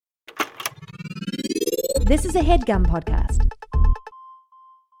This is a HeadGum podcast.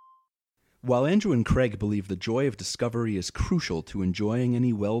 While Andrew and Craig believe the joy of discovery is crucial to enjoying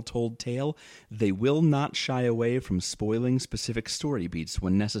any well-told tale, they will not shy away from spoiling specific story beats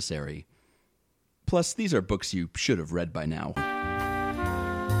when necessary. Plus, these are books you should have read by now.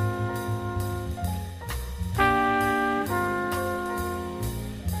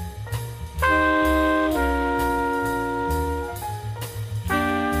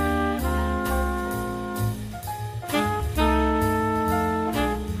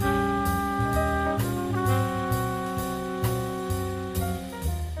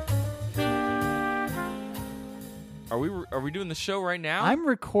 Are we doing the show right now? I'm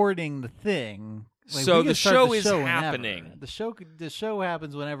recording the thing. So the show is happening. The show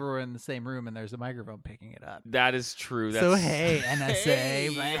happens whenever we're in the same room and there's a microphone picking it up. That is true. So hey,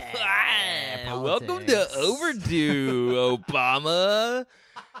 NSA. Hey, welcome to Overdue, Obama.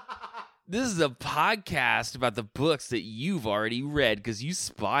 This is a podcast about the books that you've already read because you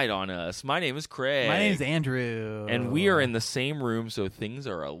spied on us. My name is Craig. My name's Andrew. And we are in the same room, so things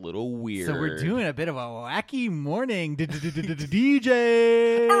are a little weird. So we're doing a bit of a wacky morning DJ.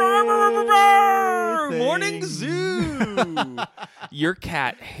 Morning zoo. Your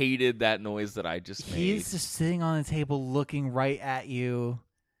cat hated that noise that I just made. He's just sitting on the table looking right at you.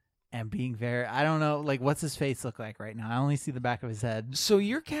 And being very, I don't know, like, what's his face look like right now? I only see the back of his head. So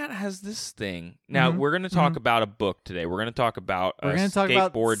your cat has this thing. Now, we're going to talk about a book today. We're going to talk about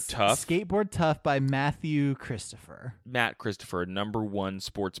Skateboard Tough. Skateboard Tough by Matthew Christopher. Matt Christopher, #1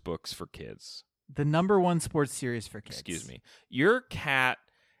 sports books for kids. The #1 sports series for kids. Excuse me. Your cat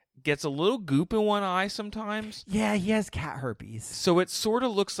gets a little goop in one eye sometimes. Yeah, he has cat herpes. So it sort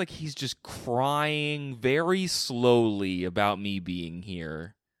of looks like he's just crying very slowly about me being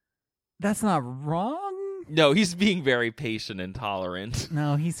here. That's not wrong. No, he's being very patient and tolerant.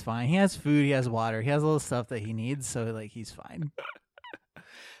 No, he's fine. He has food. He has water. He has all the stuff that he needs. So, like, he's fine.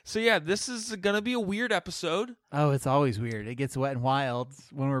 So, yeah, this is going to be a weird episode. Oh, it's always weird. It gets wet and wild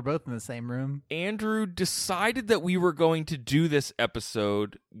when we're both in the same room. Andrew decided that we were going to do this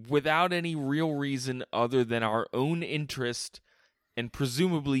episode without any real reason other than our own interest and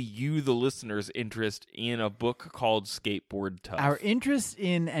presumably you, the listener's interest in a book called Skateboard Tough. Our interest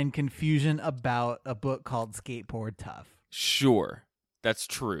in and confusion about a book called Skateboard Tough. Sure. That's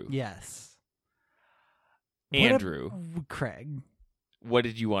true. Yes. Andrew. Craig. What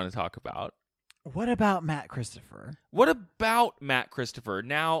did you want to talk about? What about Matt Christopher? What about Matt Christopher?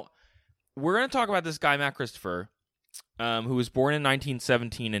 Now, we're going to talk about this guy, Matt Christopher, who was born in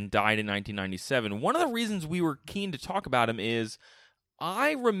 1917 and died in 1997. One of the reasons we were keen to talk about him is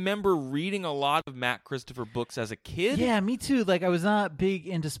I remember reading a lot of Matt Christopher books as a kid. Yeah, me too. Like, I was not big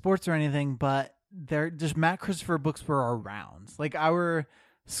into sports or anything, but just Matt Christopher books were around. Like, our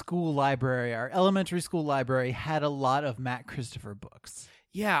school library, our elementary school library had a lot of Matt Christopher books.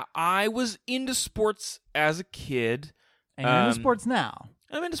 Yeah, I was into sports as a kid. And you're into sports now.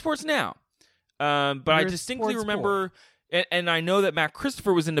 I'm into sports now. But I distinctly remember, and I know that Matt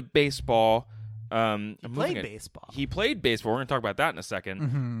Christopher was into baseball. He played baseball. He played baseball. We're going to talk about that in a second.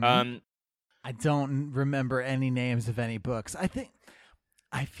 Mm-hmm. I don't remember any names of any books.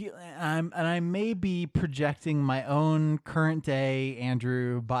 I may be projecting my own current day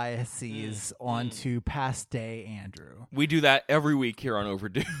Andrew biases onto past day Andrew. We do that every week here on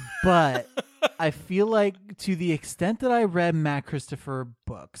Overdue. But I feel like to the extent that I read Matt Christopher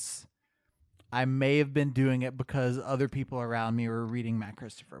books, I may have been doing it because other people around me were reading Matt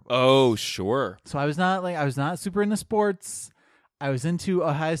Christopher books. Oh, sure. So I was not super into sports. I was into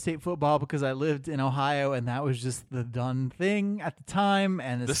Ohio State football because I lived in Ohio, and that was just the done thing at the time.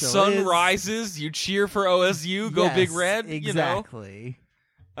 And the sun rises, you cheer for OSU, go Big Red. Exactly.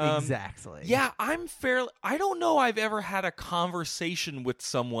 Exactly. Yeah, I don't know I've ever had a conversation with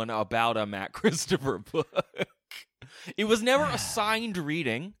someone about a Matt Christopher book. It was never assigned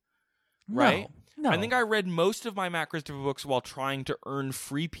reading. Right? No. I think I read most of my Matt Christopher books while trying to earn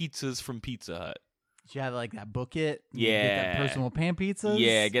free pizzas from Pizza Hut. Did you have like that book it? Yeah. Get that personal pan pizzas?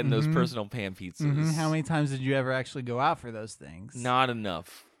 Yeah, getting those personal pan pizzas. Mm-hmm. How many times did you ever actually go out for those things? Not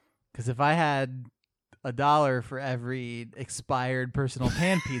enough. Because if I had $1 for every expired personal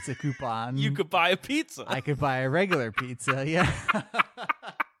pan pizza coupon, you could buy a pizza. I could buy a regular pizza, yeah.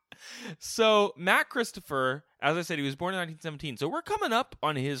 So Matt Christopher, As I said, he was born in 1917, so we're coming up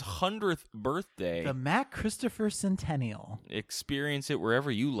on his 100th birthday. The Matt Christopher Centennial. Experience it wherever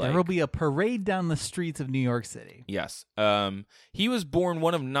you like. There will be a parade down the streets of New York City. Yes. He was born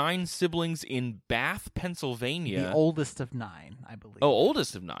one of 9 siblings in Bath, Pennsylvania. The oldest of 9, I believe. Oh,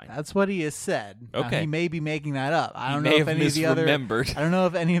 oldest of 9. That's what he has said. Now, Okay. he may be making that up. I don't He know may if have any of the other. misremembered. I don't know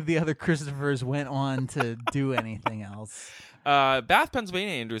if any of the other Christophers went on to do anything else. Bath,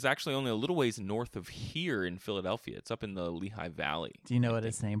 Pennsylvania, Andrew, is actually only a little ways north of here in Philadelphia. It's up in the Lehigh Valley. Do you know what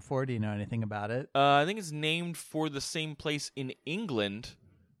it's named for? Do you know anything about it? I think it's named for the same place in England,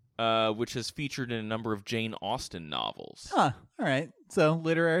 which has featured in a number of Jane Austen novels. Huh. All right. So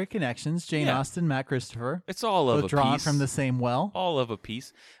literary connections: Jane Yeah. Austen, Matt Christopher. It's all of Both a drawn piece. from the same well. All of a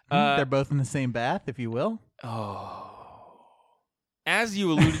piece. They're both in the same bath, if you will. As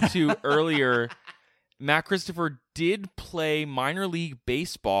you alluded to earlier, Matt Christopher did play minor league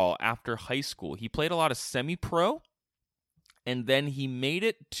baseball after high school. He played a lot of semi-pro, and then he made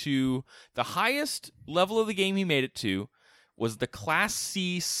it to the highest level of the game he made it to was the Class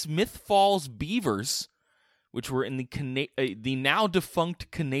C Smith Falls Beavers, which were in the now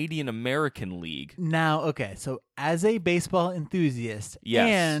defunct Canadian American League. Now, okay, so as a baseball enthusiast Yes.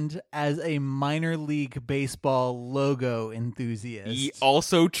 and as a minor league baseball logo enthusiast,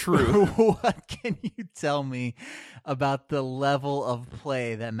 Also true. what can you tell me about the level of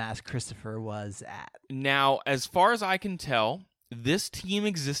play that Matt Christopher was at? Now, as far as I can tell, this team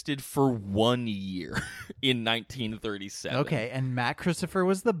existed for 1 year in 1937. Okay, and Matt Christopher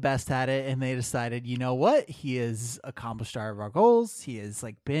was the best at it, and they decided, you know what? He has accomplished our goals. He has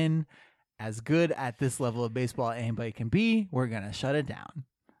been as good at this level of baseball as anybody can be. We're gonna shut it down.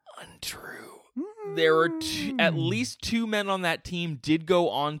 Untrue. There were at least 2 men on that team did go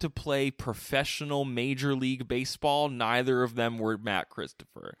on to play professional Major League Baseball. Neither of them were Matt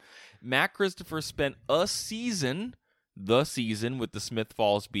Christopher. Matt Christopher spent the season with the Smith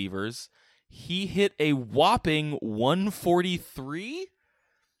Falls Beavers. He hit a whopping 143.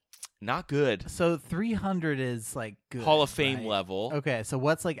 Not good. So 300 is good. Hall of Fame right? level. Okay, so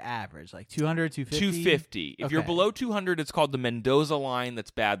what's average? 200, 250? 250. If you're Okay. below 200, it's called the Mendoza line. That's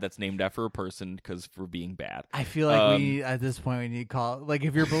bad. That's named after a person because for being bad. I feel like we need, at this point we need to call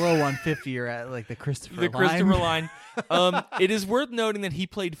if you're below 150, you're at the Christopher line. The Christopher line. It is worth noting that he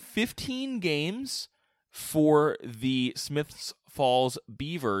played 15 games for the Smith Falls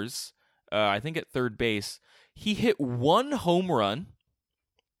Beavers, I think at third base. He hit 1 home run.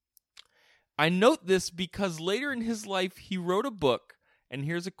 I note this because later in his life, he wrote a book, and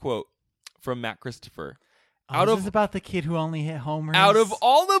here's a quote from Matt Christopher. Is this about the kid who only hit homers? Out of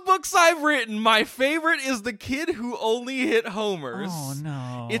all the books I've written, my favorite is The Kid Who Only Hit Homers. Oh,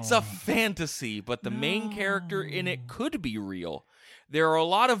 no. It's a fantasy, but the main character in it could be real. There are a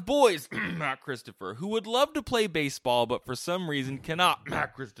lot of boys, Matt Christopher, who would love to play baseball, but for some reason cannot,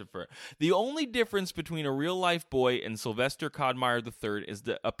 Matt Christopher. The only difference between a real-life boy and Sylvester Codmeyer III is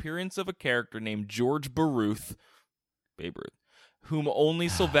the appearance of a character named George Baruth, Babe Ruth, whom only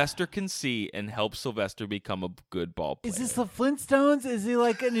Sylvester can see and help Sylvester become a good ball player. Is this the Flintstones? Is he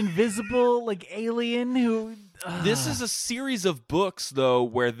an invisible alien who? This is a series of books, though,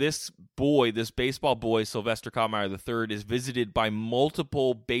 where this baseball boy, Sylvester Codmeyer III, is visited by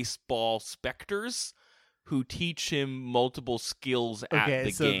multiple baseball specters who teach him multiple skills at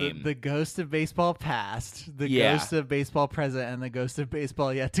the game. The ghost of baseball past, the Yeah. ghost of baseball present, and the ghost of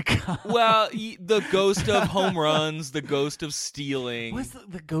baseball yet to come. Well, the ghost of home runs, the ghost of stealing. What's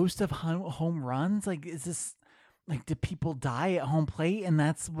the ghost of home runs? Is this do people die at home plate, and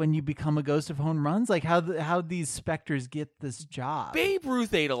that's when you become a ghost of home runs? How these specters get this job? Babe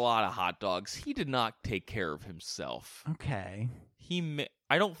Ruth ate a lot of hot dogs. He did not take care of himself. Okay,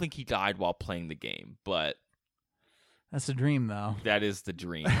 I don't think he died while playing the game, but that's a dream, though. that is the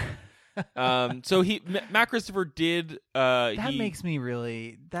dream. So Matt Christopher did. That makes me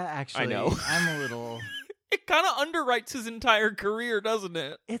really. That actually, I know. I'm a little. It kind of underwrites his entire career, doesn't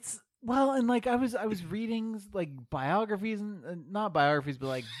it? It's well, and I was reading biographies and not biographies,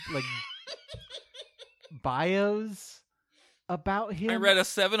 but bios about him. I read a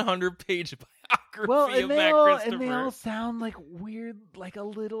 700-page biography of and Matt Christopher. they all sound weird, a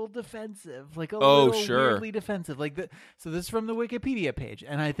little defensive, a Oh, little sure. weirdly defensive. So this is from the Wikipedia page,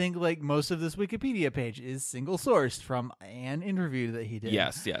 and I think most of this Wikipedia page is single sourced from an interview that he did.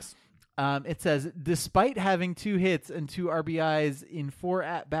 Yes. It says, despite having 2 hits and 2 RBIs in 4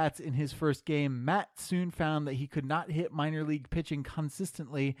 at-bats in his first game, Matt soon found that he could not hit minor league pitching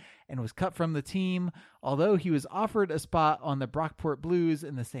consistently and was cut from the team. Although he was offered a spot on the Brockport Blues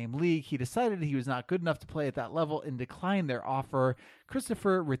in the same league, he decided he was not good enough to play at that level and declined their offer.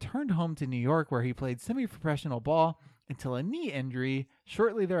 Christopher returned home to New York, where he played semi-professional ball until a knee injury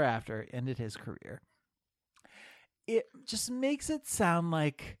shortly thereafter ended his career. It just makes it sound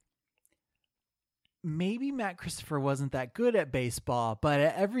like maybe Matt Christopher wasn't that good at baseball, but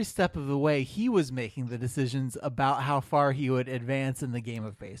at every step of the way, he was making the decisions about how far he would advance in the game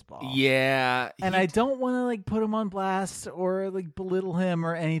of baseball. Yeah. And I don't want to like put him on blast or like belittle him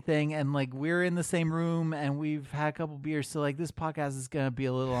or anything. And like we're in the same room and we've had a couple beers, so like this podcast is gonna be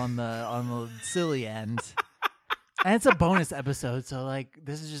a little on the silly end. And it's a bonus episode, so like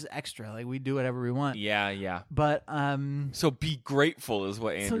this is just extra. Like we do whatever we want. Yeah. But So be grateful is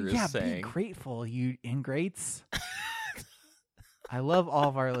what Andrew is saying. Be grateful, you ingrates. I love all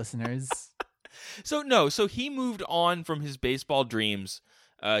of our listeners. So he moved on from his baseball dreams.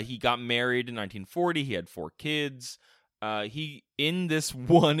 He got married in 1940. He had 4 kids. He, in this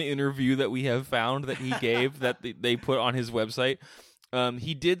one interview that we have found that he gave that they put on his website,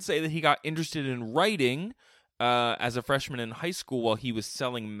 he did say that he got interested in writing as a freshman in high school while he was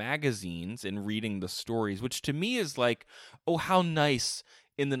selling magazines and reading the stories, which to me is like, oh, how nice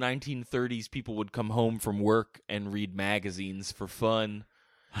in the 1930s people would come home from work and read magazines for fun,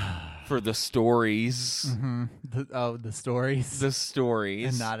 for the stories. Mm-hmm. The stories. The stories.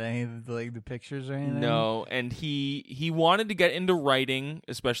 And not any of the pictures or anything? No, and he wanted to get into writing,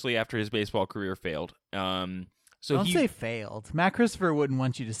 especially after his baseball career failed. So Don't say failed. Matt Christopher wouldn't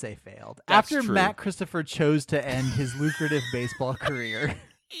want you to say failed. That's After true. Matt Christopher chose to end his lucrative baseball career.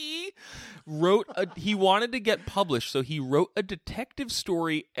 He wanted to get published, so he wrote a detective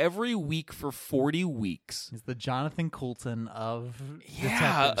story every week for 40 weeks. He's the Jonathan Coulton of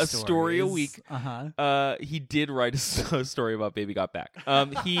a story a week. Uh-huh. He did write a story about Baby Got Back.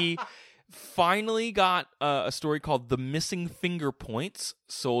 He finally got a story called The Missing Finger Points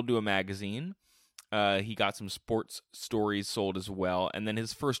sold to a magazine. He got some sports stories sold as well. And then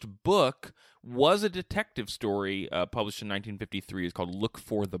his first book was a detective story published in 1953. It's called Look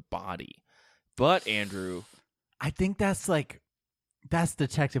for the Body. But, Andrew, I think that's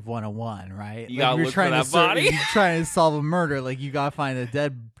Detective 101, right? You gotta look for that body. You're trying to solve a murder, like you gotta find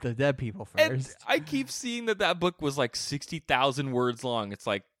the dead people first. And I keep seeing that book was like 60,000 words long. It's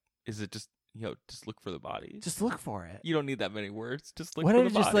like, is it just look for the body? Just look for it. You don't need that many words. Just look what for if the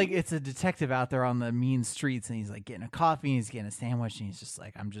it's body. just like it's a detective out there on the mean streets and he's like getting a coffee and he's getting a sandwich and he's just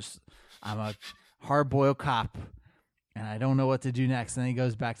like, I'm a hard-boiled cop and I don't know what to do next. And then he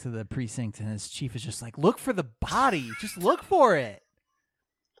goes back to the precinct and his chief is just like, look for the body. Just look for it.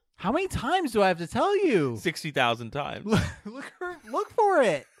 How many times do I have to tell you? 60,000 times. Look for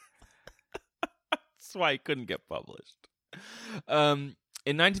it. That's why it couldn't get published.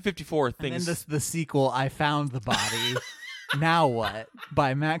 In 1954, things... And then the sequel, I Found the Body. Now What?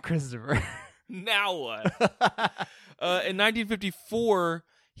 By Matt Christopher. Now what? In 1954,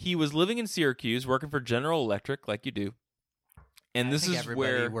 he was living in Syracuse, working for General Electric, like you do. And I this think is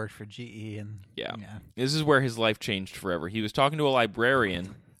everybody where... worked for GE. And Yeah. This is where his life changed forever. He was talking to a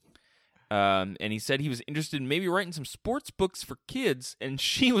librarian, and he said he was interested in maybe writing some sports books for kids, and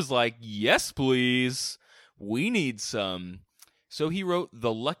she was like, yes, please. We need some. So he wrote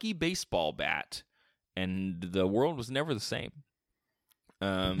The Lucky Baseball Bat, and the world was never the same.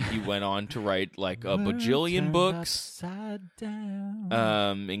 He went on to write like a bajillion books,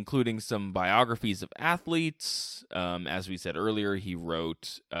 including some biographies of athletes. As we said earlier, he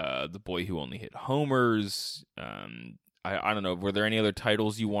wrote The Boy Who Only Hit Homers. I don't know. Were there any other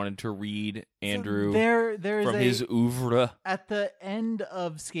titles you wanted to read, Andrew? So there is from his oeuvre? At the end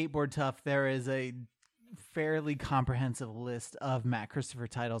of Skateboard Tough, there is a fairly comprehensive list of Matt Christopher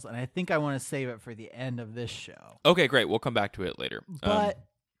titles, and I think I want to save it for the end of this show. Okay, great. We'll come back to it later. But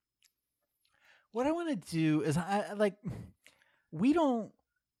what I want to do is, we don't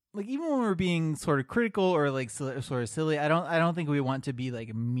like, even when we're being sort of critical or like sort of silly, I don't think we want to be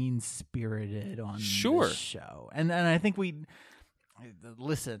like mean spirited on this show, and I think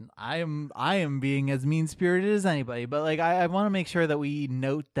listen, I am being as mean spirited as anybody, but like I want to make sure that we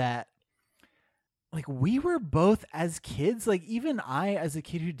note that. Like, we were both, as kids, like, even I, as a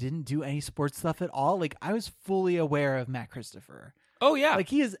kid who didn't do any sports stuff at all, like, I was fully aware of Matt Christopher. Oh, yeah. Like,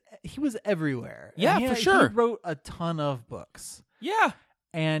 he was everywhere. Yeah, for sure. He wrote a ton of books. Yeah.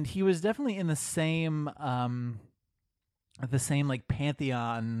 And he was definitely in the same, like,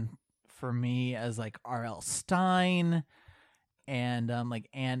 pantheon for me as, like, R.L. Stine and like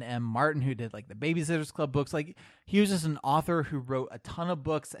Ann M. Martin, who did like the Babysitters Club books. Like he was just an author who wrote a ton of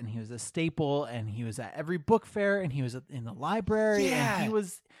books, and he was a staple, and he was at every book fair, and he was in the library, and he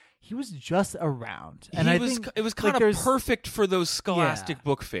was just around. And I think it was kind of perfect for those Scholastic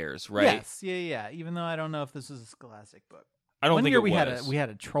book fairs, right? Yes, yeah. Even though I don't know if this was a Scholastic book. I don't think we had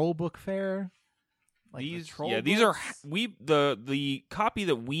a troll book fair. Like these are the copy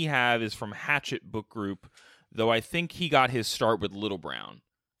that we have is from Hatchet Book Group, though I think he got his start with Little Brown.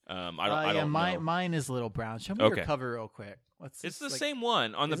 I don't know. Mine is Little Brown. Show me your cover real quick. It's the same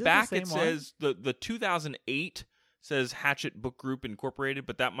one. On the back it says the 2008 says Hatchet Book Group Incorporated,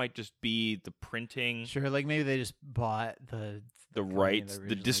 but that might just be the printing. Sure, like maybe they just bought the rights,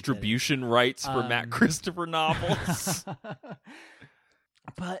 the distribution rights for Matt Christopher novels.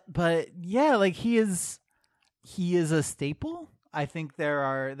 But yeah, like he is a staple. I think there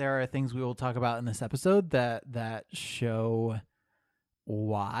are things we will talk about in this episode that show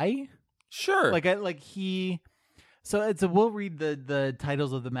why. Sure. So we'll read the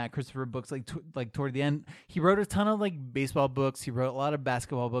titles of the Matt Christopher books like toward the end. He wrote a ton of like baseball books. He wrote a lot of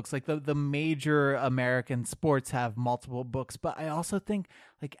basketball books. Like the major American sports have multiple books. But I also think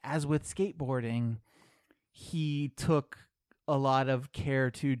like as with skateboarding, he took a lot of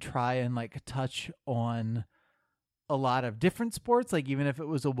care to try and like touch on a lot of different sports. Like even if it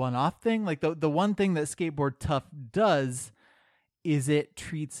was a one-off thing, like the one thing that Skateboard Tough does is it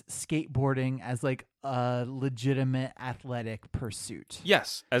treats skateboarding as like a legitimate athletic pursuit.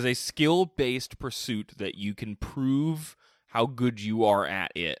 Yes, as a skill-based pursuit that you can prove how good you are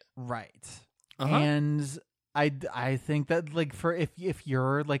at it. Right. Uh-huh. And I think that like for if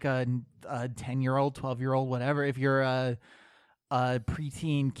you're like a 10-year-old, 12-year-old, whatever, if you're a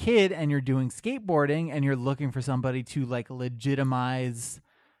preteen kid and you're doing skateboarding and you're looking for somebody to like legitimize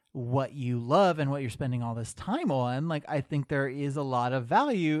what you love and what you're spending all this time on, like I think there is a lot of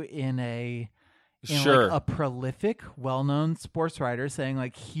value in like a prolific, well-known sports writer saying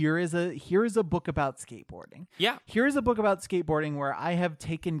like here is a book about skateboarding. Yeah. Here's a book about skateboarding where I have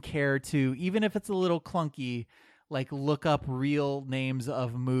taken care to, even if it's a little clunky, like look up real names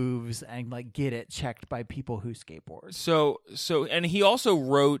of moves and like get it checked by people who skateboard. So and he also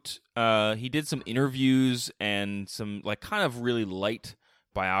wrote he did some interviews and some like kind of really light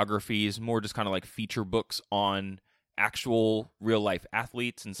biographies, more just kind of like feature books on actual real life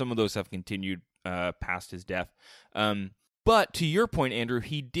athletes, and some of those have continued past his death. But to your point, Andrew,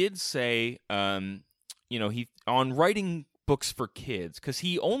 he did say he on writing books for kids, because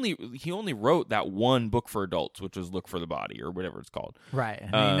he only wrote that one book for adults, which was Look for the Body or whatever it's called. Right.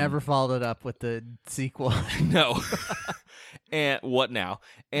 And he never followed it up with the sequel. No. And what now?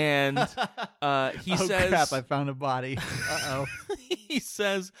 And he says, crap, I found a body. Uh-oh. He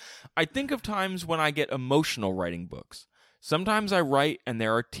says, I think of times when I get emotional writing books. Sometimes I write and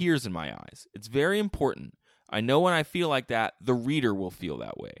there are tears in my eyes. It's very important. I know when I feel like that, the reader will feel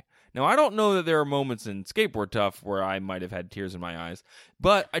that way. Now, I don't know that there are moments in Skateboard Tough where I might have had tears in my eyes,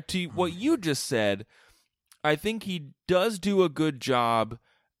 but to what you just said, I think he does do a good job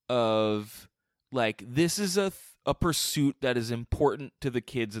of, like, this is a pursuit that is important to the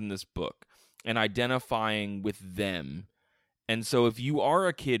kids in this book and identifying with them. And so if you are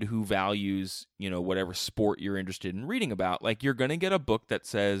a kid who values, whatever sport you're interested in reading about, like, you're going to get a book that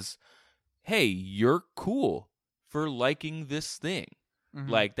says, hey, you're cool for liking this thing. Mm-hmm.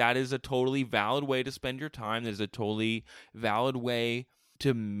 Like, that is a totally valid way to spend your time. There's a totally valid way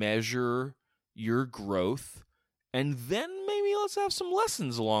to measure your growth. And then maybe let's have some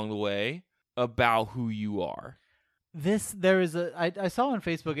lessons along the way about who you are. I saw on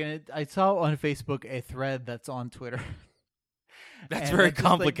Facebook a thread that's on Twitter. That's very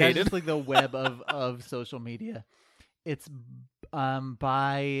complicated. That's just like the web of social media. It's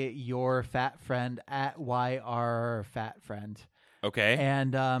by your fat friend at @YRFatFriend. Okay.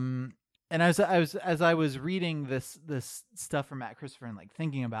 And as I was reading this stuff from Matt Christopher and like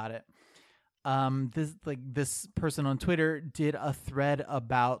thinking about it, this person on Twitter did a thread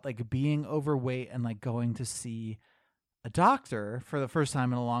about like being overweight and like going to see a doctor for the first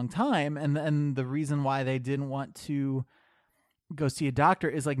time in a long time, and the reason why they didn't want to go see a doctor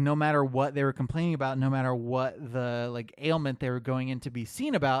is like no matter what they were complaining about, no matter what the like ailment they were going in to be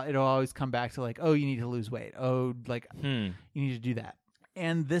seen about, it'll always come back to like, oh, you need to lose weight. Oh, like you need to do that.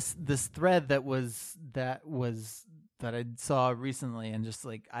 And this thread that I saw recently, and just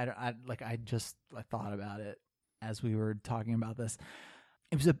like I thought about it as we were talking about this.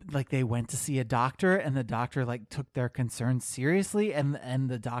 It was like they went to see a doctor, and the doctor like took their concerns seriously, and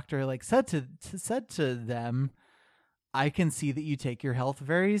the doctor like said to them, I can see that you take your health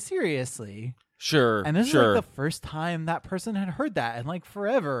very seriously. Sure. And this is sure. like the first time that person had heard that and like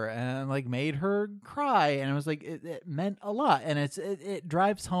forever and like made her cry. And it was like, it meant a lot. And it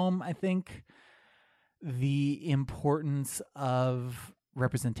drives home, I think, the importance of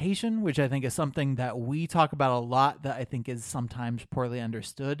representation, which I think is something that we talk about a lot that I think is sometimes poorly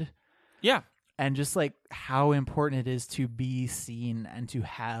understood. Yeah. And just like how important it is to be seen and to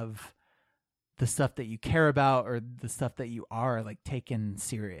have the stuff that you care about or the stuff that you are like taken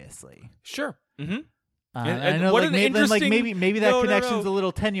seriously. Sure. Mm-hmm. And I know, what like, an interesting... maybe that No, connection's no. a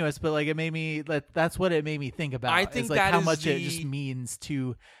little tenuous, but like it made me that's what it made me think about. I think is like that how is much it the- just means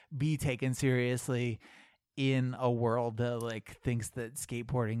to be taken seriously in a world that like thinks that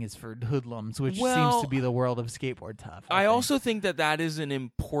skateboarding is for hoodlums, which seems to be the world of Skateboard Tough. I also think that is an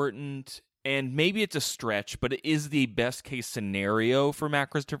important, and maybe it's a stretch, but it is the best case scenario for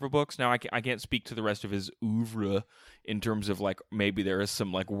Matt Christopher books. Now, I can't speak to the rest of his oeuvre in terms of like maybe there is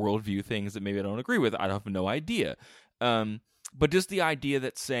some like worldview things that maybe I don't agree with. I have no idea. But just the idea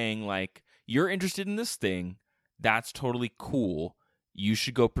that saying like, you're interested in this thing, that's totally cool. You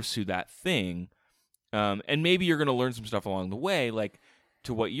should go pursue that thing. And maybe you're going to learn some stuff along the way, like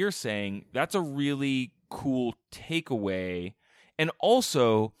to what you're saying. That's a really cool takeaway. And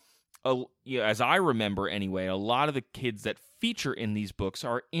also, as I remember anyway, a lot of the kids that feature in these books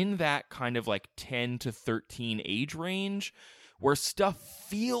are in that kind of like 10 to 13 age range where stuff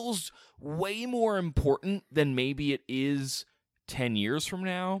feels way more important than maybe it is 10 years from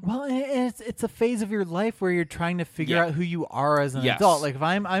now. Well, it's a phase of your life where you're trying to figure out who you are as an Yes. adult. Like if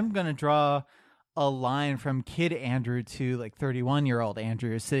I'm going to draw a line from kid Andrew to like 31-year-old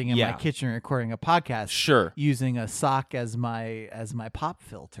Andrew sitting in my kitchen recording a podcast, Sure, using a sock as my pop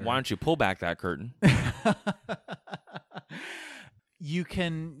filter. Why don't you pull back that curtain? You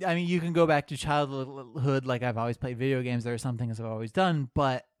can go back to childhood, like I've always played video games. There are some things I've always done,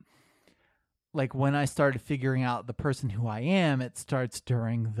 but like when I started figuring out the person who I am, it starts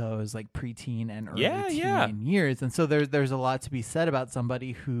during those like preteen and early teen years. And so there's a lot to be said about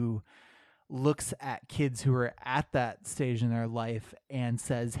somebody who looks at kids who are at that stage in their life and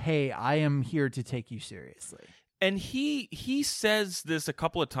says, hey, I am here to take you seriously. And he says this a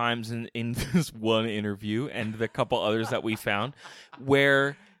couple of times in this one interview and the couple others that we found,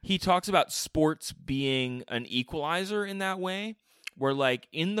 where he talks about sports being an equalizer in that way, where like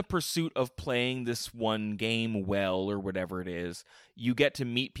in the pursuit of playing this one game well or whatever it is, you get to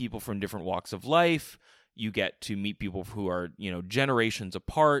meet people from different walks of life. You get to meet people who are, generations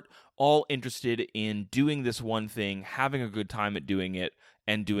apart, all interested in doing this one thing, having a good time at doing it,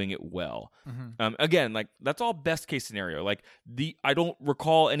 and doing it well. Mm-hmm. Again, like that's all best case scenario. Like I don't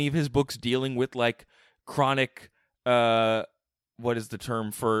recall any of his books dealing with like chronic, what is the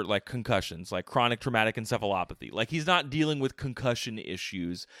term for like concussions, like chronic traumatic encephalopathy. Like he's not dealing with concussion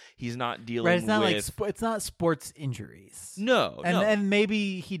issues. He's not dealing it's not with... like it's not sports injuries. No, and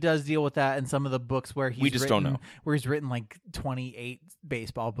maybe he does deal with that in some of the books where don't know. Where he's written like 28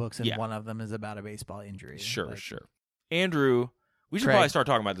 baseball books and one of them is about a baseball injury. Sure. Andrew, we should probably start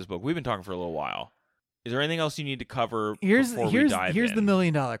talking about this book. We've been talking for a little while. Is there anything else you need to cover before we dive in? Here's the $1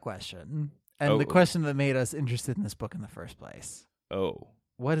 million question, and the question that made us interested in this book in the first place. Oh,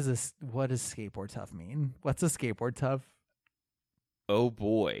 what does Skateboard Tough mean? What's a Skateboard Tough? Oh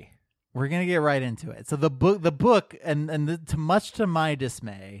boy, we're gonna get right into it. So the book, much to my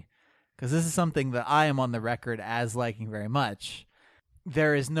dismay, because this is something that I am on the record as liking very much.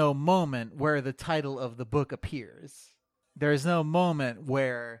 There is no moment where the title of the book appears. There is no moment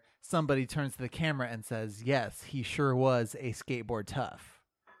where somebody turns to the camera and says, yes, he sure was a Skateboard Tough.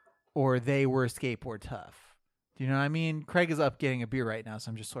 Or they were Skateboard Tough. Do you know what I mean? Craig is up getting a beer right now, so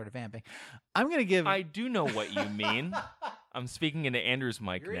I'm just sort of vamping. I'm going to give... I do know what you mean. I'm speaking into Andrew's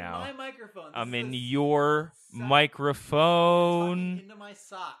mic You're now. in my microphone. I'm in your microphone. Into my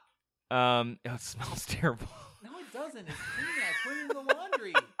sock. It smells terrible. No, it doesn't. It's clean. I put it in the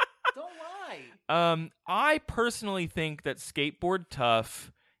laundry. Don't lie. I personally think that Skateboard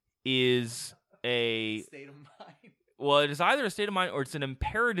Tough is a state of mind. Well, it is either a state of mind or it's an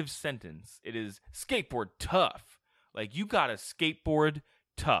imperative sentence. It is Skateboard Tough. Like you got to skateboard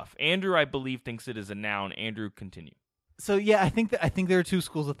tough. Andrew, I believe, thinks it is a noun. Andrew, continue. So yeah, I think there are two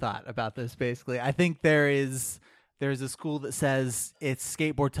schools of thought about this. Basically, I think there's a school that says it's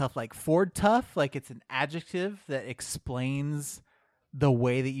Skateboard Tough, like Ford tough, like it's an adjective that explains the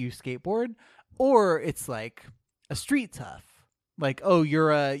way that you skateboard, or it's like a street tough, like, oh,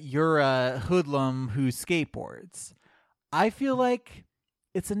 you're a hoodlum who skateboards. I feel like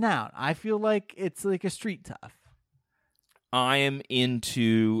it's a noun. I feel like it's like a street tough. I am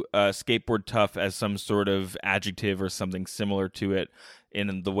into skateboard tough as some sort of adjective or something similar to it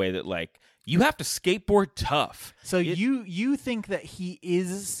in the way that, like, you have to skateboard tough. So you think that he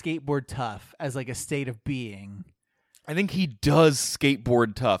is skateboard tough as like a state of being? I think he does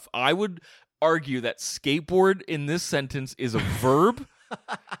skateboard tough. I would argue that skateboard in this sentence is a verb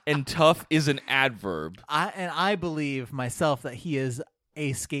and tough is an adverb. I believe myself that he is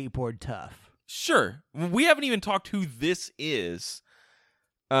a skateboard tough. Sure. We haven't even talked who this is.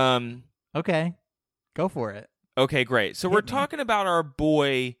 Okay. Go for it. Okay, great. So we're talking about our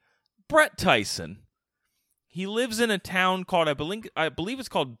boy Brett Tyson. He lives in a town called, I believe it's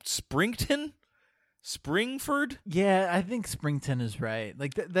called Springton? Springford? Yeah, I think Springton is right.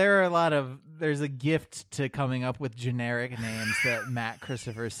 Like there are there's a gift to coming up with generic names that Matt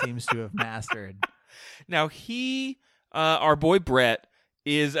Christopher seems to have mastered. Now our boy Brett,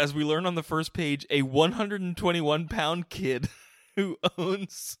 is, as we learn on the first page, a 121-pound kid who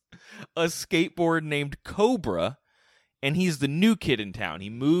owns a skateboard named Cobra, and he's the new kid in town. He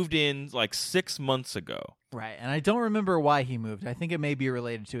moved in like 6 months ago. Right, and I don't remember why he moved. I think it may be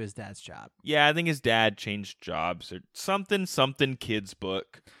related to his dad's job. Yeah, I think his dad changed jobs or something kids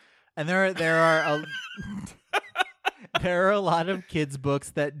book. And there are there are a lot of kids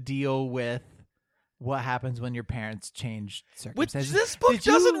books that deal with what happens when your parents change circumstances. Which this book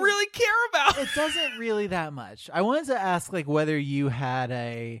doesn't really care about. It doesn't really that much. I wanted to ask, like, whether you had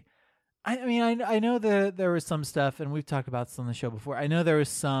I know there was some stuff, and we've talked about this on the show before. I know there was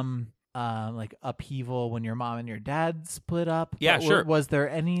some like upheaval when your mom and your dad split up. Yeah, sure. Was there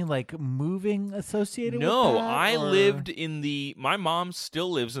any like moving associated with that? No, I lived my mom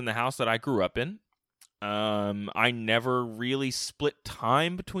still lives in the house that I grew up in. I never really split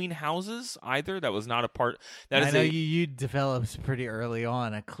time between houses either. That was not a part. I know you developed pretty early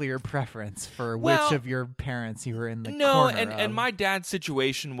on a clear preference for which of your parents you were in the corner of. and my dad's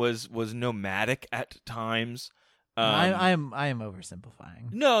situation was nomadic at times. I am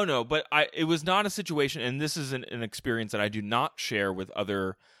oversimplifying. No, but it was not a situation, and this is an experience that I do not share with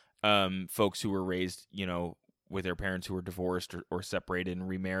other folks who were raised, with their parents who were divorced or separated and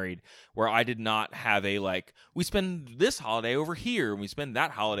remarried, where I did not have we spend this holiday over here and we spend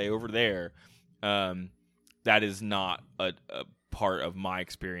that holiday over there. That is not a part of my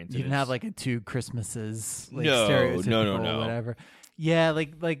experience. You didn't have like a two Christmases, like no, stereotypical whatever. Yeah,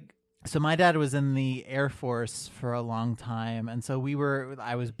 so my dad was in the Air Force for a long time, and so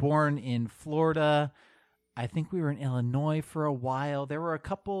I was born in Florida. I think we were in Illinois for a while. There were a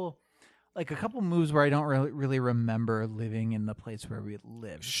couple moves where I don't really remember living in the place where we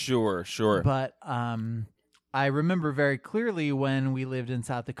lived. Sure. But I remember very clearly when we lived in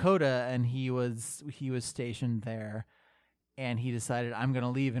South Dakota and he was stationed there, and he decided, I'm going to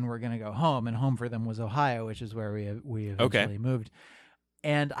leave and we're going to go home. And home for them was Ohio, which is where we eventually moved.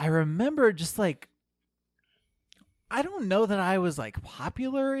 And I remember just like, I don't know that I was like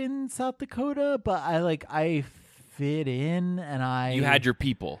popular in South Dakota, but I fit in, and you had your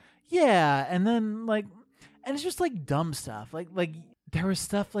people. Yeah, and then and it's just like dumb stuff. Like there was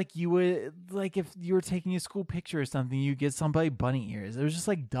stuff like you would if you were taking a school picture or something, you get somebody bunny ears. It was just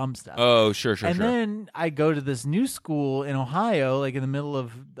like dumb stuff. Oh, sure. And then I go to this new school in Ohio, like in the middle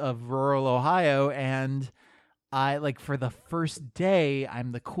of rural Ohio, and I for the first day,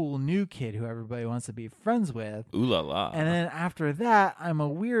 I'm the cool new kid who everybody wants to be friends with. Ooh la la. And then after that, I'm a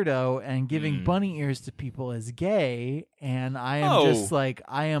weirdo, and giving bunny ears to people is gay, and I am just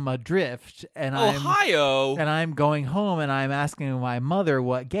I am adrift, and Ohio. I'm going home, and I'm asking my mother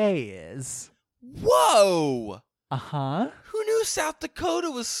what gay is. Whoa. Uh-huh. Who knew South Dakota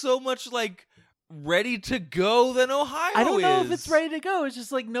was so much ready to go than Ohio I don't know is. if it's ready to go. It's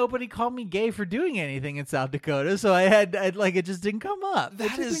just nobody called me gay for doing anything in South Dakota, so it just didn't come up.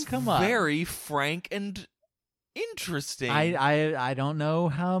 That is very frank and interesting. I don't know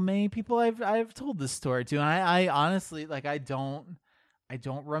how many people I've told this story to, and I honestly I don't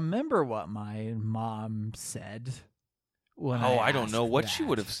remember what my mom said when I don't know what she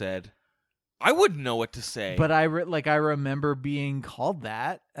would have said. I wouldn't know what to say. But I remember being called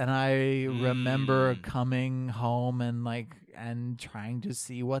that, and I remember coming home and trying to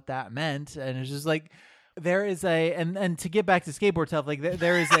see what that meant, and it's just there is and to get back to skateboard stuff,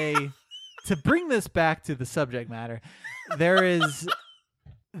 there is to bring this back to the subject matter, there's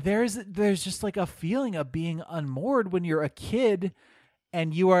just a feeling of being unmoored when you're a kid,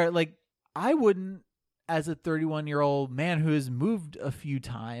 and you are I wouldn't, as a 31-year-old man who has moved a few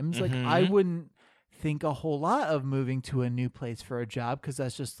times, I wouldn't think a whole lot of moving to a new place for a job, because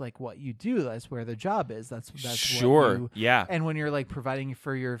that's just what you do. That's where the job is. That's sure. Yeah. And when you're providing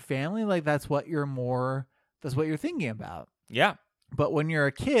for your family, that's what you're thinking about. Yeah. But when you're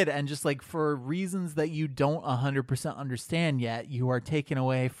a kid and just like for reasons that you don't 100% understand yet, you are taken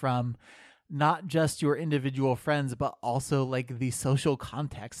away from not just your individual friends, but also like the social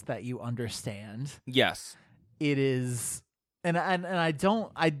context that you understand. Yes. It is, and I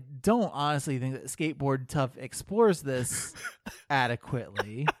don't honestly think that Skateboard Tough explores this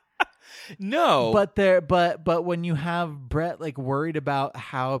adequately. No. But when you have Brett like worried about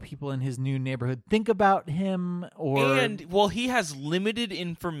how people in his new neighborhood think about him, he has limited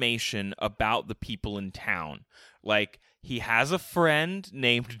information about the people in town. Like, he has a friend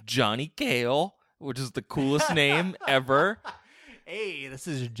named Johnny Cale, which is the coolest name ever. Hey, this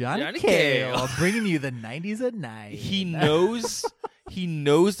is Johnny Cale bringing you the 90s at night. He knows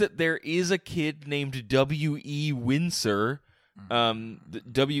that there is a kid named W.E. Windsor.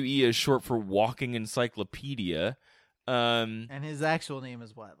 W.E. is short for Walking Encyclopedia. And his actual name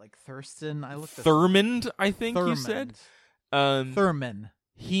is what? Like Thurston? I looked at Thurmond, I think you said. Thurman.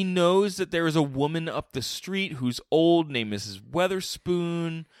 He knows that there is a woman up the street who's old named Mrs.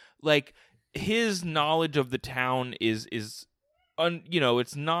 Weatherspoon. Like, his knowledge of the town is it's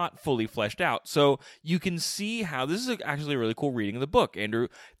not fully fleshed out. So you can see how this is actually a really cool reading of the book, Andrew,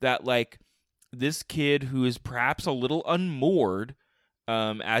 that like this kid who is perhaps a little unmoored,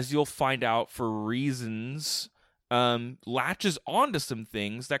 as you'll find out for reasons, latches onto some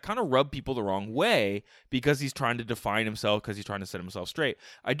things that kind of rub people the wrong way because he's trying to define himself, because he's trying to set himself straight.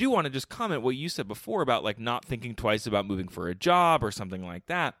 I do want to just comment what you said before about like not thinking twice about moving for a job or something like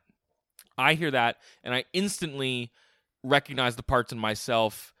that. I hear that and I instantly recognize the parts in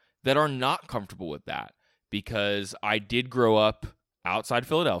myself that are not comfortable with that, because I did grow up outside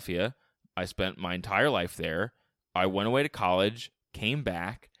Philadelphia. I spent my entire life there. I went away to college, came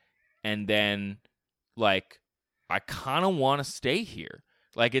back, and then like I kind of want to stay here.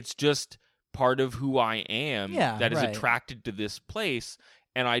 Like, it's just part of who I am that is attracted to this place,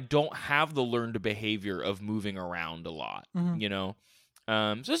 and I don't have the learned behavior of moving around a lot, you know?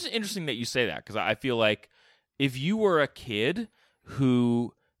 So it's interesting that you say that, because I feel like if you were a kid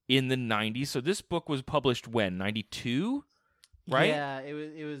who in the 90s, so this book was published when? 92? Right? Yeah,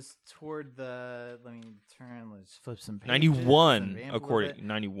 it was toward the, let's flip some pages. 91, according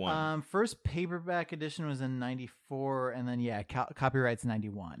 91. First paperback edition was in 94, and then copyright's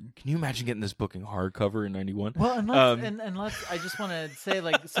 91. Can you imagine getting this book in hardcover in 91? Well, and let's I just want to say,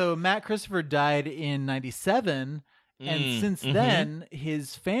 like, so Matt Christopher died in 97, and since then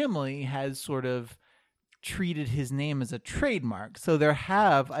his family has sort of treated his name as a trademark. So there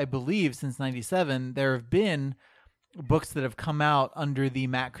have, I believe, since 97, there have been books that have come out under the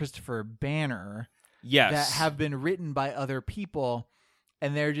Matt Christopher banner, that have been written by other people,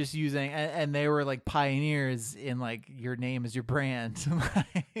 and they're just using, and they were like pioneers in like your name is your brand.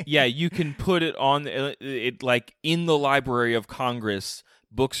 Yeah, you can put it on it like in the Library of Congress.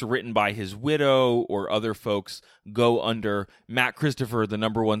 Books written by his widow or other folks go under Matt Christopher, the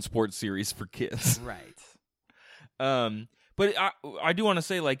 #1 sports series for kids. Right. But I do want to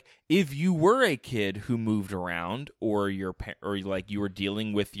say, like, if you were a kid who moved around, or like you were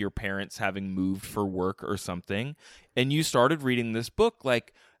dealing with your parents having moved for work or something, and you started reading this book,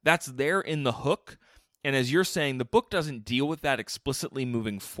 like, that's there in the hook. And as you're saying, the book doesn't deal with that explicitly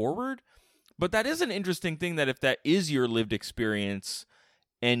moving forward, but that is an interesting thing, that if that is your lived experience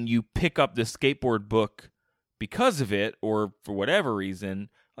and you pick up the Skateboard book because of it or for whatever reason,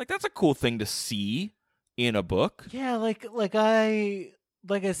 like, that's a cool thing to see in a book. Yeah, like I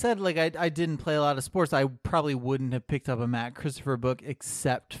said, like I didn't play a lot of sports. I probably wouldn't have picked up a Matt Christopher book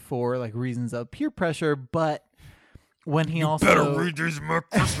except for like reasons of peer pressure. But when he also better read these Matt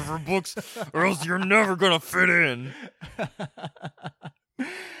Christopher books, or else you're never gonna fit in.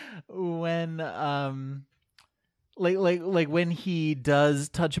 When like when he does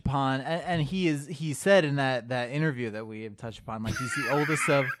touch upon, and he said in that interview that we have touched upon, like he's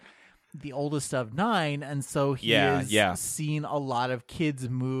the oldest of 9, and so he has seen a lot of kids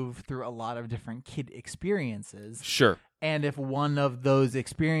move through a lot of different kid experiences. Sure. And if one of those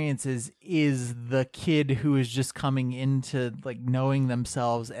experiences is the kid who is just coming into like knowing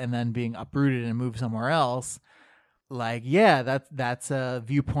themselves and then being uprooted and moved somewhere else, like, yeah, that's a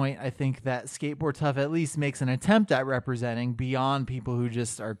viewpoint I think that Skateboard Tough at least makes an attempt at representing beyond people who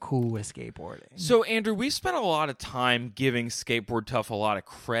just are cool with skateboarding. So, Andrew, we spent a lot of time giving Skateboard Tough a lot of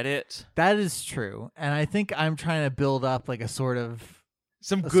credit. That is true. And I think I'm trying to build up like a sort of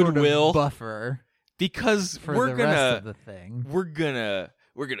some goodwill buffer, because rest of the thing. We're gonna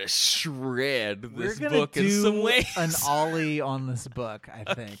shred this book in some ways. An ollie on this book,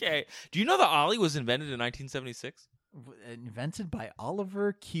 I think. Okay. Do you know the ollie was invented in 1976? Invented by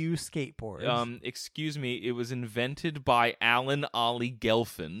Oliver Q. Skateboards. Excuse me, it was invented by Alan Ollie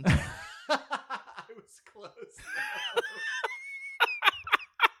Gelfand. I was close.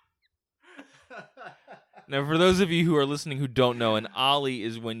 Now, for those of you who are listening who don't know, an ollie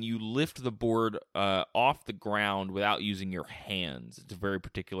is when you lift the board off the ground without using your hands. It's a very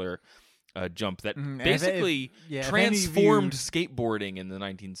particular jump that basically transformed skateboarding in the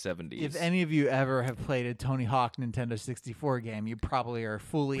 1970s. If any of you ever have played a Tony Hawk Nintendo 64 game, you probably are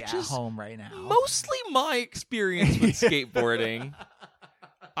fully at home right now. Mostly my experience with skateboarding.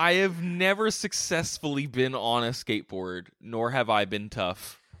 I have never successfully been on a skateboard, nor have I been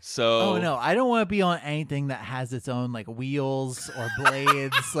tough. So, oh no, I don't want to be on anything that has its own like wheels or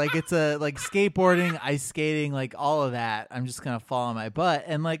blades. Like it's like skateboarding, ice skating, like all of that. I'm just gonna fall on my butt,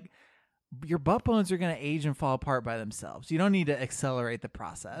 and like your butt bones are gonna age and fall apart by themselves. You don't need to accelerate the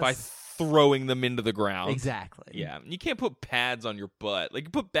process by throwing them into the ground. Exactly. Yeah, you can't put pads on your butt. Like you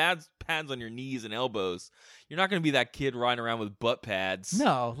put pads on your knees and elbows. You're not gonna be that kid riding around with butt pads.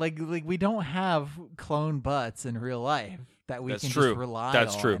 No, like we don't have clone butts in real life that we can just rely on.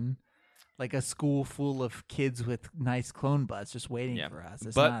 That's true. Like a school full of kids with nice clone butts just waiting for us.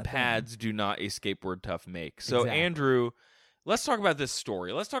 It's butt pads do not a skateboard tough make. So exactly. Andrew, let's talk about this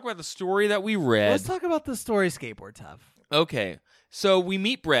story. Let's talk about the story that we read. Let's talk about the story Skateboard Tough. Okay. So we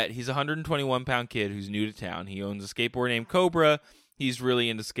meet Brett. He's a 121-pound kid who's new to town. He owns a skateboard named Cobra. He's really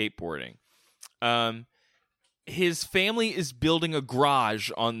into skateboarding. His family is building a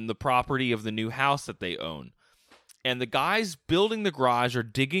garage on the property of the new house that they own. And the guys building the garage are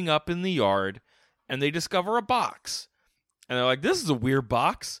digging up in the yard, and they discover a box. And they're like, this is a weird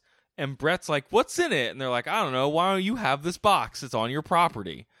box. And Brett's like, what's in it? And they're like, I don't know. Why don't you have this box? It's on your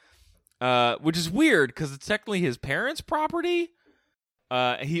property. Which is weird, because it's technically his parents' property.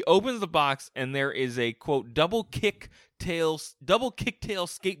 He opens the box, and there is a, quote, double kicktail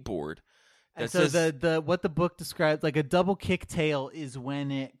skateboard. And so the what the book describes, like a double kick tail, is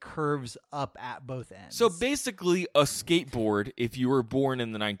when it curves up at both ends. So basically a skateboard if you were born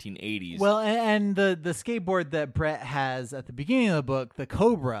in the 1980s. Well, and the skateboard that Brett has at the beginning of the book, the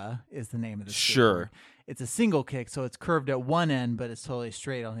Cobra, is the name of the skateboard. Sure. It's a single kick, so it's curved at one end, but it's totally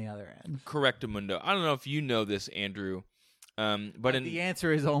straight on the other end. Correctamundo. I don't know if you know this, Andrew. But the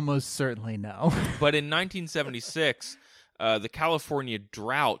answer is almost certainly no. But in 1976... the California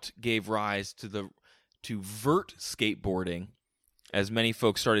drought gave rise to vert skateboarding, as many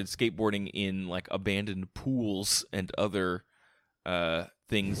folks started skateboarding in like abandoned pools and other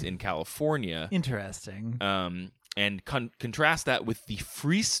things in California. Interesting. And contrast that with the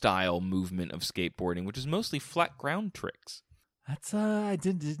freestyle movement of skateboarding, which is mostly flat ground tricks. That's I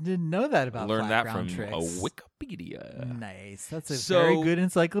didn't know that about. Learned flat that ground from tricks. a Wikipedia. Nice. That's a very good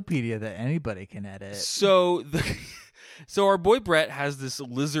encyclopedia that anybody can edit. So our boy Brett has this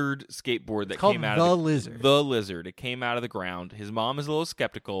lizard skateboard that came out of the lizard. The lizard. It came out of the ground. His mom is a little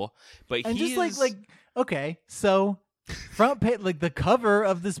skeptical, but okay, so front page, like the cover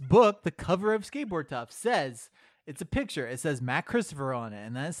of this book, the cover of Skateboard Tough says it's a picture. It says Matt Christopher on it,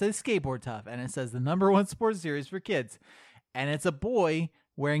 and then it says Skateboard Tough, and it says the #1 sports series for kids, and it's a boy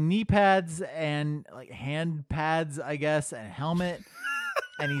wearing knee pads and like hand pads, I guess, and a helmet.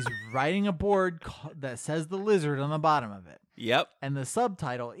 And he's riding a board that says the lizard on the bottom of it. Yep. And the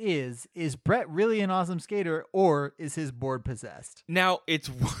subtitle is Brett really an awesome skater, or is his board possessed? Now,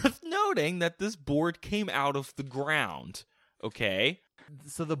 it's worth noting that this board came out of the ground, okay?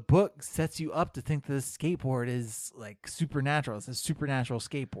 So the book sets you up to think that this skateboard is like supernatural. It's a supernatural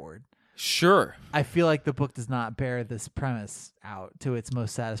skateboard. Sure. I feel like the book does not bear this premise out to its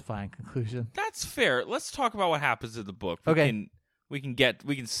most satisfying conclusion. That's fair. Let's talk about what happens in the book. We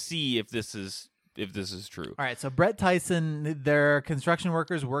can see if this is true. All right, so Brett Tyson, they're construction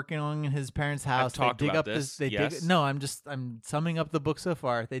workers working on his parents' house. I've talked about this. I'm summing up the book so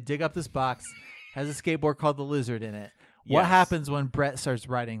far. They dig up this box, has a skateboard called the Lizard in it. Yes. What happens when Brett starts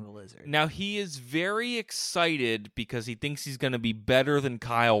riding the Lizard? Now he is very excited because he thinks he's going to be better than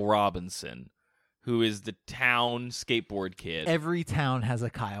Kyle Robinson, who is the town skateboard kid. Every town has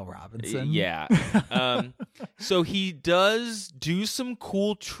a Kyle Robinson. Yeah. So he does do some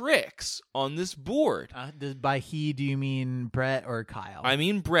cool tricks on this board. By he, do you mean Brett or Kyle? I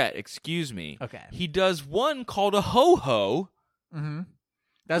mean Brett, excuse me. Okay. He does one called a ho-ho. Mm-hmm.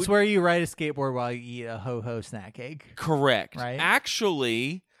 That's where you ride a skateboard while you eat a ho-ho snack cake. Correct. Right?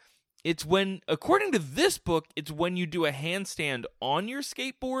 Actually, it's when, according to this book, it's when you do a handstand on your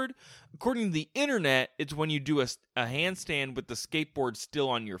skateboard. According to the internet, it's when you do a handstand with the skateboard still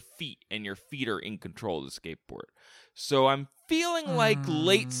on your feet, and your feet are in control of the skateboard. So I'm feeling like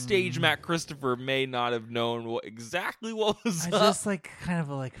late stage Matt Christopher may not have known exactly what was up. Just like kind of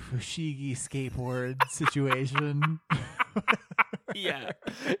a like Fushigi skateboard situation. Yeah,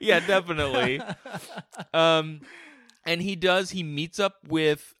 definitely. And he meets up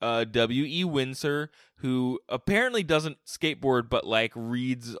with W.E. Windsor, who apparently doesn't skateboard, but like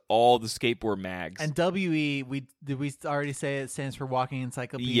reads all the skateboard mags. And W.E., did we already say it stands for Walking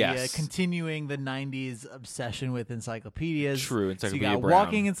Encyclopedia? Yes. Continuing the 90s obsession with encyclopedias. True, Encyclopedia so you got Brown.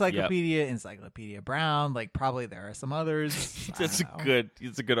 Walking Encyclopedia, Encyclopedia Brown, like probably there are some others. It's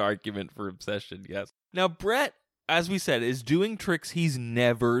a good argument for obsession, yes. Now, Brett, as we said, is doing tricks he's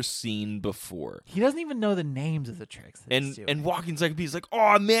never seen before. He doesn't even know the names of the tricks that he's doing. And Walking Encyclopedia's like,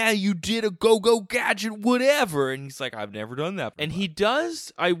 oh man, you did a go-go gadget, whatever. And he's like, I've never done that before. And he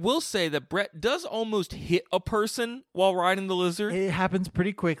does, I will say that Brett does almost hit a person while riding the lizard. It happens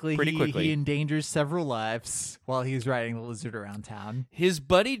pretty quickly. He endangers several lives while he's riding the lizard around town. His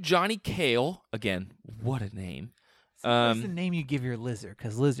buddy Johnny Kale, again, what a name. What's the name you give your lizard?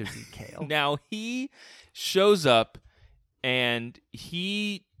 Because lizards eat kale. Now, he shows up and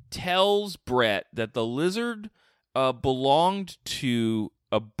he tells Brett that the lizard belonged to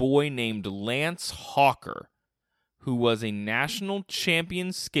a boy named Lance Hawker, who was a national champion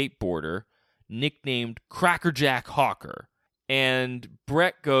skateboarder nicknamed Crackerjack Hawker. And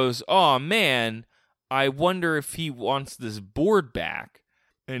Brett goes, oh man, I wonder if he wants this board back.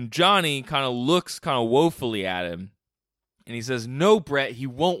 And Johnny kind of looks kind of woefully at him. And he says, no, Brett, he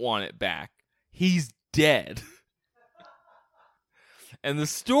won't want it back. He's dead. And the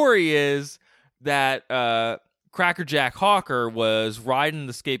story is that Crackerjack Hawker was riding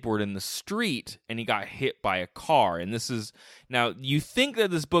the skateboard in the street and he got hit by a car. And this is, now you think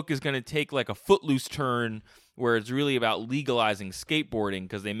that this book is going to take like a Footloose turn where it's really about legalizing skateboarding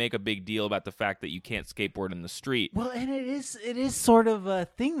because they make a big deal about the fact that you can't skateboard in the street. Well, and it is sort of a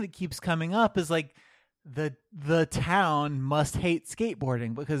thing that keeps coming up is like, the town must hate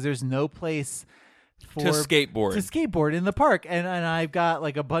skateboarding because there's no place to skateboard in the park, and I've got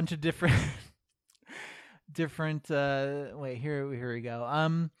like a bunch of different wait, here we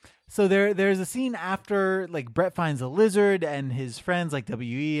go. So there's a scene after like Brett finds a lizard and his friends like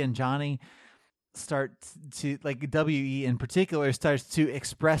WE and Johnny start to, like WE in particular starts to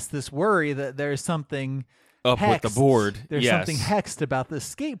express this worry that there's something up hexed. With the board. There's something hexed about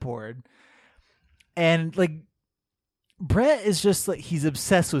this skateboard. And like Brett is just like, he's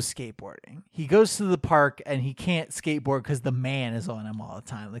obsessed with skateboarding. He goes to the park and he can't skateboard because the man is on him all the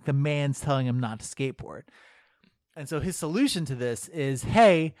time. Like the man's telling him not to skateboard. And so his solution to this is,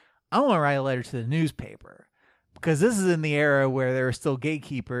 hey, I want to write a letter to the newspaper because this is in the era where there were still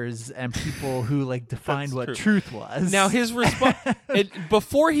gatekeepers and people who like defined what truth was. Now his response,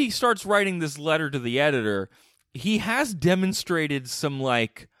 before he starts writing this letter to the editor, he has demonstrated some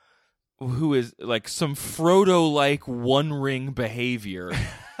like, who is like some Frodo-like One Ring behavior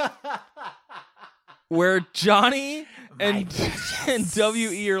where Johnny and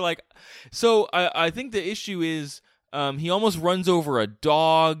WE are like, so I think the issue is he almost runs over a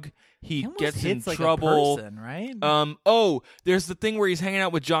dog. He gets in like trouble. A person, right? There's the thing where he's hanging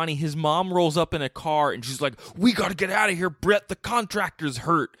out with Johnny. His mom rolls up in a car and she's like, "We got to get out of here, Brett. The contractor's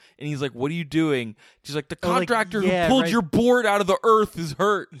hurt." And he's like, "What are you doing?" She's like, "The contractor who pulled your board out of the earth is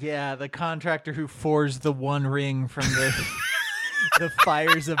hurt." Yeah, the contractor who forged the One Ring from the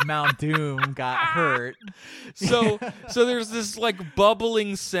fires of Mount Doom got hurt. So there's this like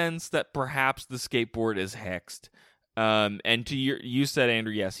bubbling sense that perhaps the skateboard is hexed. And to you said,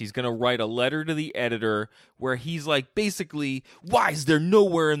 Andrew, yes, he's going to write a letter to the editor where he's like, basically, why is there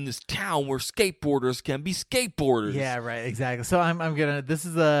nowhere in this town where skateboarders can be skateboarders? Yeah, right, exactly. So this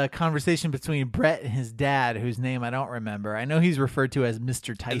is a conversation between Brett and his dad, whose name I don't remember. I know he's referred to as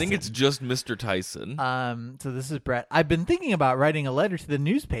Mr. Tyson. I think it's just Mr. Tyson. So this is Brett. I've been thinking about writing a letter to the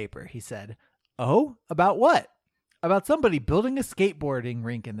newspaper, he said. Oh, about what? About somebody building a skateboarding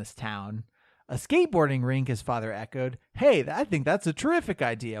rink in this town. A skateboarding rink, his father echoed. Hey, I think that's a terrific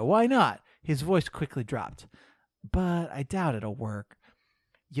idea. Why not? His voice quickly dropped. But I doubt it'll work.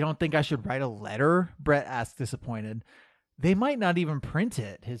 You don't think I should write a letter? Brett asked, disappointed. They might not even print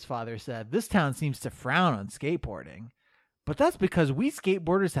it, his father said. This town seems to frown on skateboarding. But that's because we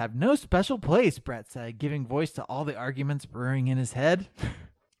skateboarders have no special place, Brett said, giving voice to all the arguments brewing in his head.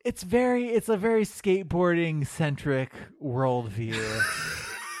 It's a very skateboarding-centric worldview.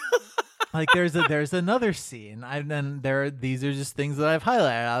 Like there's another scene, these are just things that I've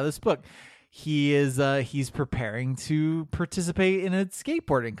highlighted out of this book. He's preparing to participate in a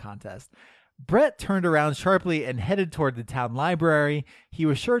skateboarding contest. Brett turned around sharply and headed toward the town library. He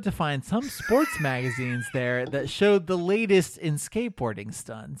was sure to find some sports magazines there that showed the latest in skateboarding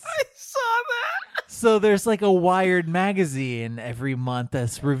stunts. I saw that. So there's like a Wired magazine every month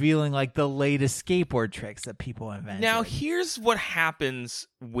that's revealing like the latest skateboard tricks that people invented. Now, here's what happens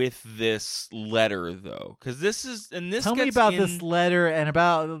with this letter, though, because this is, and this Tell me gets about in- this letter and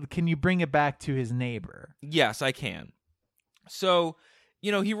about, can you bring it back to his neighbor? Yes, I can. So,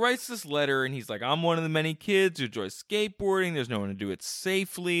 he writes this letter and he's like, I'm one of the many kids who enjoy skateboarding. There's no one to do it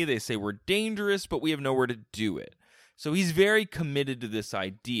safely. They say we're dangerous, but we have nowhere to do it. So he's very committed to this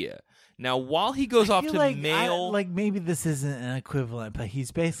idea. Now, while he goes off to mail... maybe this isn't an equivalent, but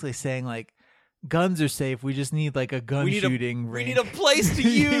he's basically saying, like, guns are safe. We just need, like, a gun shooting We range. need a place to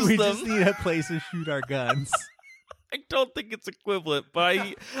use we them. just need a place to shoot our guns. I don't think it's equivalent,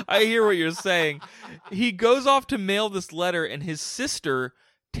 but I hear what you're saying. He goes off to mail this letter, and his sister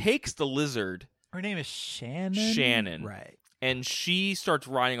takes the lizard. Her name is Shannon? Shannon. Right. And she starts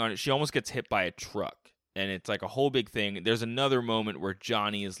riding on it. She almost gets hit by a truck. And it's like a whole big thing. There's another moment where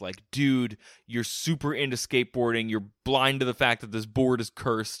Johnny is like, dude, you're super into skateboarding. You're blind to the fact that this board is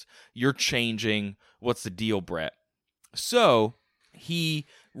cursed. You're changing. What's the deal, Brett? So he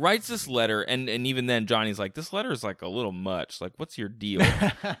writes this letter, and even then Johnny's like, this letter is like a little much. Like, what's your deal?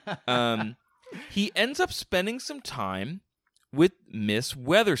 He ends up spending some time with Miss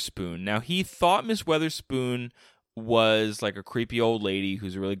Weatherspoon. Now, he thought Miss Weatherspoon was like a creepy old lady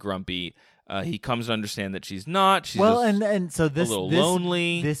who's really grumpy. He comes to understand that she's not. She's and so this a little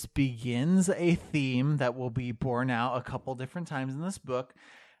lonely. This begins a theme that will be borne out a couple different times in this book,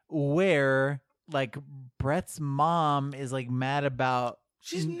 where like Brett's mom is like mad about.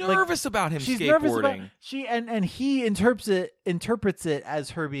 She's nervous about him she's skateboarding. Nervous about, and he interprets it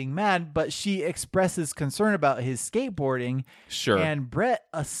as her being mad, but she expresses concern about his skateboarding. Sure. And Brett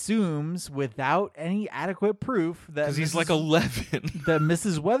assumes, without any adequate proof, that because he's like 11, that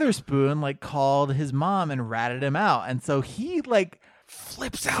Mrs. Weatherspoon like called his mom and ratted him out, and so he like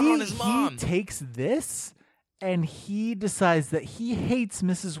flips out on his mom. He takes this. And he decides that he hates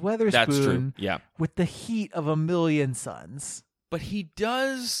Mrs. Weatherspoon. That's true. Yeah. With the heat of a million suns. But he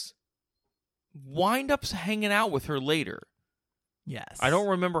does wind up hanging out with her later. Yes. I don't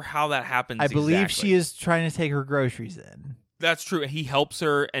remember how that happens. I believe exactly. she is trying to take her groceries in. That's true. He helps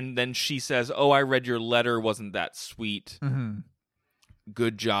her, and then she says, "Oh, I read your letter. Wasn't that sweet? Mm-hmm.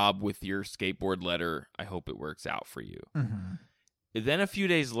 Good job with your skateboard letter. I hope it works out for you." Mm-hmm. Then a few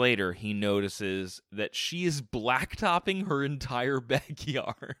days later, he notices that she is blacktopping her entire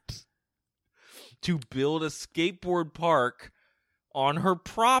backyard to build a skateboard park on her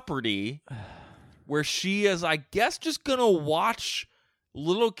property where she is, I guess, just going to watch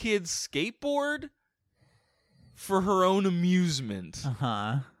little kids skateboard for her own amusement.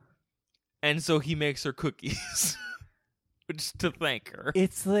 Uh-huh. And so he makes her cookies just to thank her.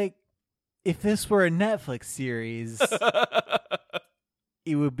 It's like, if this were a Netflix series...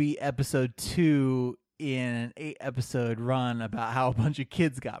 It would be episode 2 in an 8-episode run about how a bunch of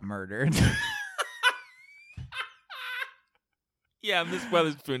kids got murdered. Yeah, Miss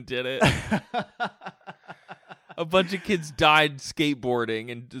Weatherspoon did it. A bunch of kids died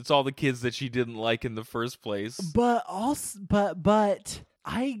skateboarding, and it's all the kids that she didn't like in the first place. But also, but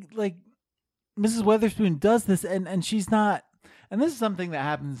I like Mrs. Weatherspoon does this, and she's not. And this is something that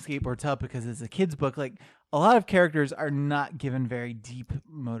happens in Skateboard Tough because it's a kid's book. Like, a lot of characters are not given very deep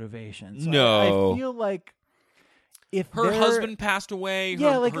motivations. So No. I feel like if her husband passed away,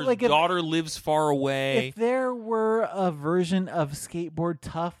 her daughter lives far away. If there were a version of Skateboard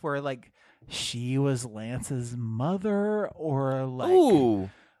Tough where like she was Lance's mother, or like, ooh,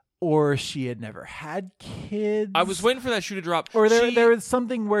 or she had never had kids. I was waiting for that shoe to drop. Or there was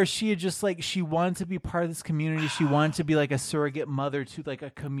something where she had just like, she wanted to be part of this community. She wanted to be like a surrogate mother to like a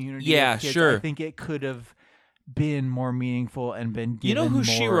community. Yeah, of kids. sure. I think it could have been more meaningful and been given. You know who more,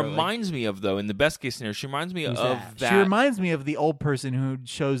 she reminds me of, though, in the best case scenario? She reminds me of that. She reminds me of the old person who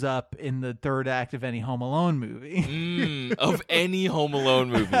shows up in the third act of any Home Alone movie. Of any Home Alone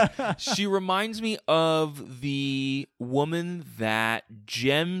movie. She reminds me of the woman that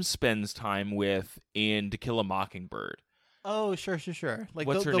Jem spends time with in To Kill a Mockingbird. Oh, sure. Like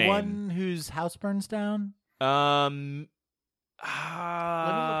what's her the name? one whose house burns down? Let me look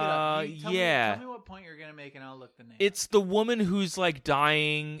it up. Yeah. Tell me what point you're going to make and I'll look the name. It's the woman who's like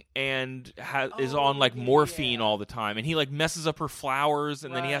dying and is on like morphine all the time, and he like messes up her flowers,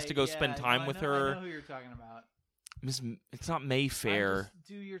 and then he has to go spend time with her. I know who you're talking about. It's not Mayfair. Just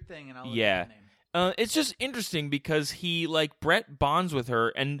do your thing and I'll look Yeah. at the name. It's just interesting because he, like, Brett bonds with her,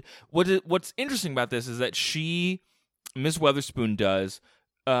 and what's interesting about this is that Miss Weatherspoon does,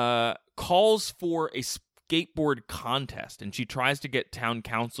 calls for a skateboard contest, and she tries to get town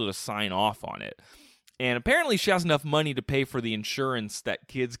council to sign off on it. And apparently she has enough money to pay for the insurance that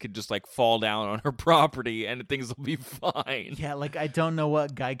kids could just like fall down on her property and things will be fine. Yeah, like I don't know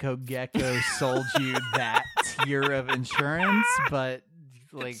what Geico Gecko sold you that tier of insurance, but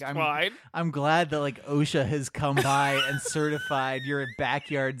like I'm glad that like OSHA has come by and certified your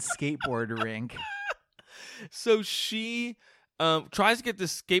backyard skateboard rink. So she tries to get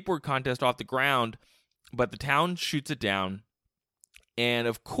this skateboard contest off the ground, but the town shoots it down. And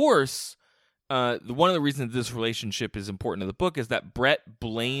of course, one of the reasons this relationship is important to the book is that Brett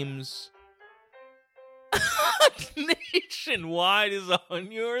blames Nationwide is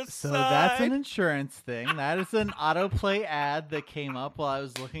on your side. So that's an insurance thing. That is an autoplay ad that came up while I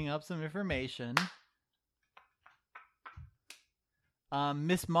was looking up some information.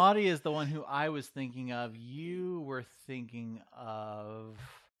 Miss Maudie is the one who I was thinking of. You were thinking of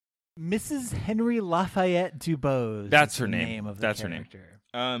Mrs. Henry Lafayette Dubose. That's her name. Of the That's character.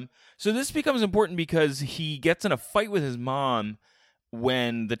 her name. So this becomes important because he gets in a fight with his mom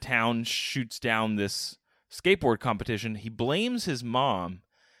when the town shoots down this skateboard competition. He blames his mom,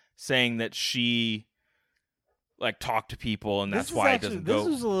 saying that she like talked to people and that's why it doesn't go. This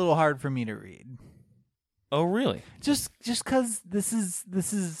was a little hard for me to read. Oh, really? Just because this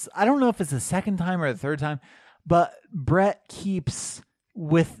is I don't know if it's the second time or the third time, but Brett keeps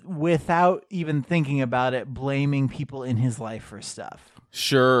without even thinking about it, blaming people in his life for stuff.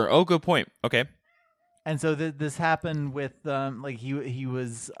 Sure. Oh, good point. Okay. And so this happened with like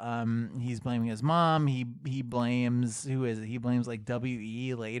he's blaming his mom. He blames who is it? He blames like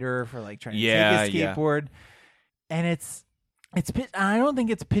WE later for like trying to take his skateboard. And it's I don't think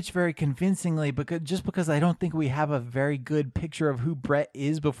it's pitched very convincingly because I don't think we have a very good picture of who Brett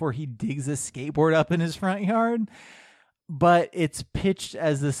is before he digs a skateboard up in his front yard. But it's pitched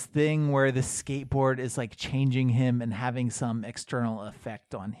as this thing where the skateboard is like changing him and having some external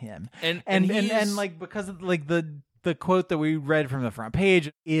effect on him. And like because of like the quote that we read from the front page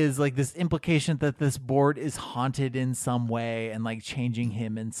is like this implication that this board is haunted in some way and like changing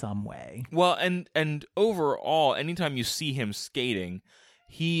him in some way. Well, and overall, anytime you see him skating,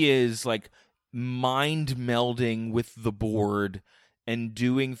 he is like mind melding with the board and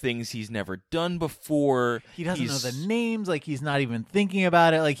doing things he's never done before. He doesn't know the names, like he's not even thinking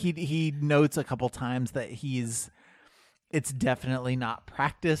about it. Like he notes a couple times that it's definitely not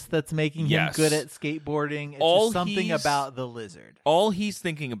practice that's making him good at skateboarding. It's just something about the lizard. All he's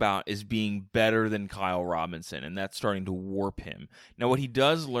thinking about is being better than Kyle Robinson, and that's starting to warp him. Now, what he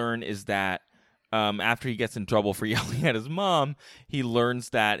does learn is that after he gets in trouble for yelling at his mom, he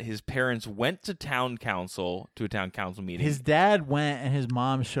learns that his parents went to a town council meeting. His dad went and his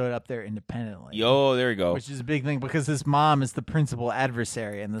mom showed up there independently. Yo, there you go. Which is a big thing because his mom is the principal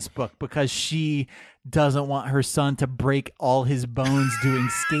adversary in this book because she doesn't want her son to break all his bones doing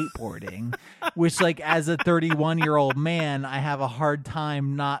skateboarding, which like as a 31-year-old man, I have a hard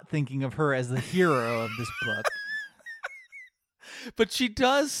time not thinking of her as the hero of this book. But she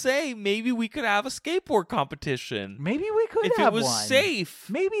does say maybe we could have a skateboard competition. Maybe we could if have it was one. safe.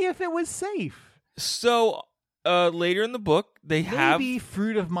 Maybe if it was safe. So later in the book, they have maybe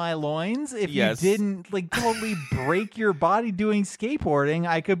fruit of my loins. If yes. you didn't like totally break your body doing skateboarding,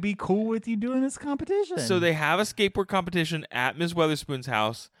 I could be cool with you doing this competition. So they have a skateboard competition at Ms. Weatherspoon's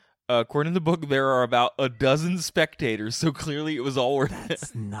house. According to the book, there are about a dozen spectators, so clearly it was all worth it.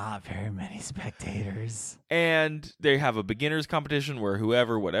 That's not very many spectators. And they have a beginners competition where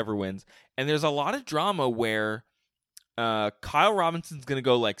whatever wins. And there's a lot of drama where Kyle Robinson's going to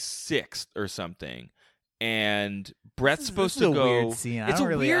go like 6th or something. And Brett's supposed to go. Weird scene. It's a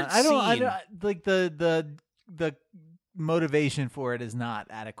weird scene. I don't like the motivation for it is not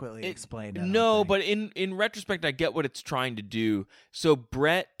adequately explained. No, but in retrospect, I get what it's trying to do. So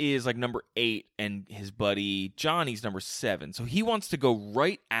Brett is like number 8, and his buddy Johnny's number 7. So he wants to go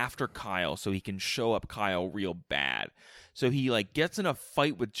right after Kyle, so he can show up Kyle real bad. So he like gets in a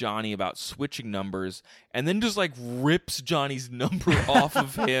fight with Johnny about switching numbers, and then just like rips Johnny's number off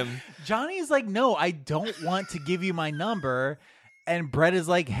of him. Johnny's like, "No, I don't want to give you my number." And Brett is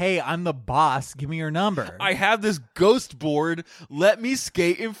like, "Hey, I'm the boss. Give me your number. I have this ghost board. Let me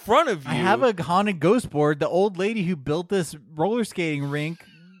skate in front of you. I have a haunted ghost board. The old lady who built this roller skating rink,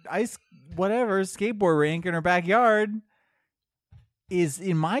 skateboard rink in her backyard is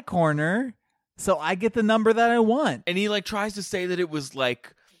in my corner. So I get the number that I want." And he like tries to say that it was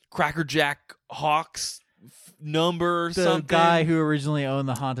like Cracker Jack Hawk's number or something. The guy who originally owned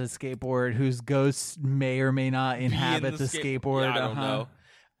the haunted skateboard, whose ghosts may or may not inhabit the skateboard. Yeah, I don't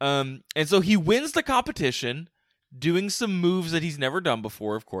know. And so he wins the competition, doing some moves that he's never done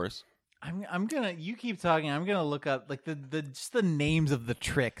before, of course. I'm gonna. You keep talking. I'm gonna look up like the just the names of the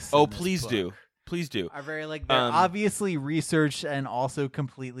tricks. Oh, in this please book do. Please do. Are very like they're obviously researched and also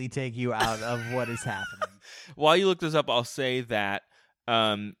completely take you out of what is happening. While you look this up, I'll say that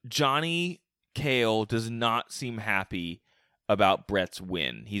Johnny Cale does not seem happy about Brett's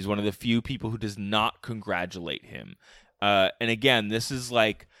win. He's one of the few people who does not congratulate him. And again, this is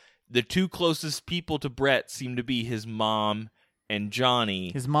like the two closest people to Brett seem to be his mom and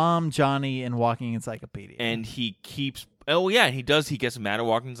Johnny. His mom, Johnny, and Walking Encyclopedia. And he keeps... Oh, yeah, he does. He gets mad at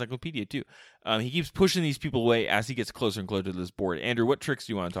Walking Encyclopedia, too. He keeps pushing these people away as he gets closer and closer to this board. Andrew, what tricks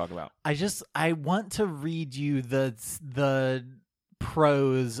do you want to talk about? I want to read you the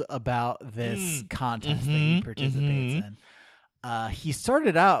prose about this contest that he participates in. He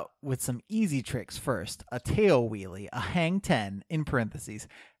started out with some easy tricks first. A tail wheelie, a hang 10, in parentheses,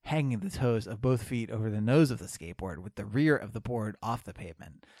 hanging the toes of both feet over the nose of the skateboard with the rear of the board off the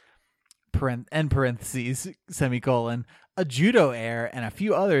pavement. End parentheses, semicolon, a judo air, and a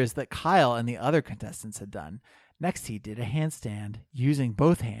few others that Kyle and the other contestants had done. Next, he did a handstand using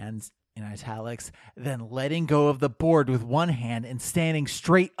both hands, in italics, then letting go of the board with one hand and standing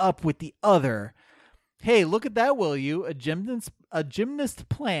straight up with the other. Hey, look at that, will you? A gymnast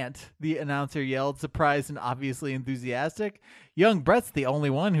plant, the announcer yelled, surprised and obviously enthusiastic. Young Brett's the only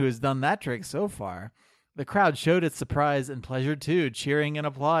one who has done that trick so far. The crowd showed its surprise and pleasure too, cheering and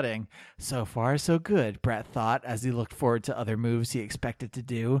applauding. So far, so good, Brett thought as he looked forward to other moves he expected to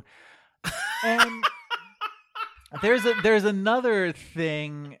do. And there's another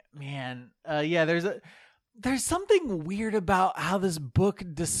thing, man. There's something weird about how this book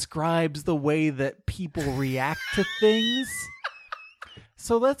describes the way that people react to things.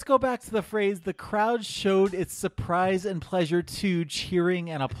 So let's go back to the phrase, the crowd showed its surprise and pleasure too, cheering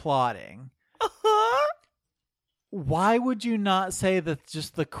and applauding. Why would you not say that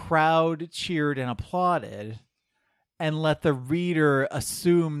just the crowd cheered and applauded and let the reader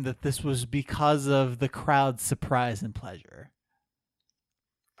assume that this was because of the crowd's surprise and pleasure?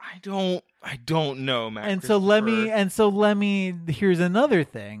 I don't know, Matt. And so let me here's another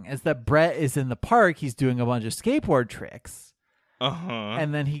thing is that Brett is in the park, he's doing a bunch of skateboard tricks.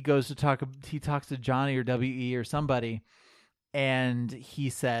 And then he talks to Johnny or WE or somebody, and he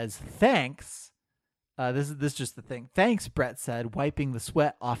says, "Thanks." This is just the thing. "Thanks," Brett said, wiping the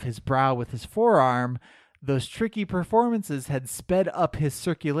sweat off his brow with his forearm. Those tricky performances had sped up his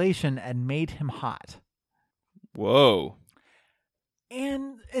circulation and made him hot. Whoa.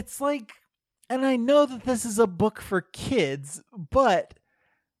 And it's like, and I know that this is a book for kids, but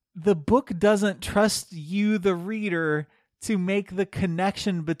the book doesn't trust you, the reader, to make the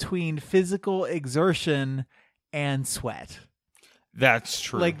connection between physical exertion and sweat. That's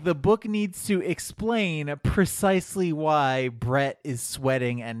true. Like, the book needs to explain precisely why Brett is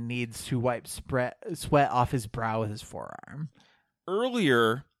sweating and needs to wipe sweat off his brow with his forearm.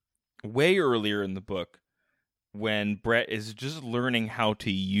 Way earlier in the book, when Brett is just learning how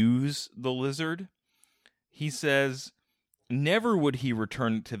to use the lizard, he says, never would he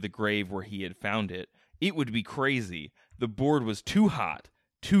return it to the grave where he had found it. It would be crazy. The board was too hot,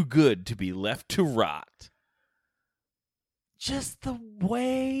 too good to be left to rot. Just the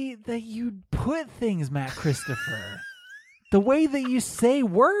way that you put things, Matt Christopher. The way that you say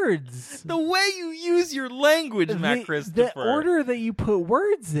words. The way you use your language, Matt Christopher. The order that you put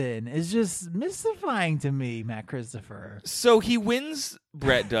words in is just mystifying to me, Matt Christopher. So he wins,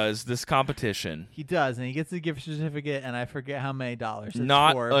 Brett does, this competition. He does, and he gets a gift certificate, and I forget how many dollars it's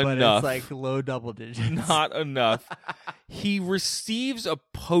Not for, enough. but it's like low double digits. Not enough. He receives a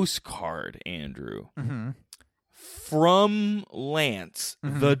postcard, Andrew. Mm-hmm. From Lance,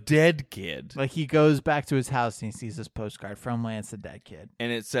 the dead kid. Like, he goes back to his house and he sees this postcard from Lance, the dead kid.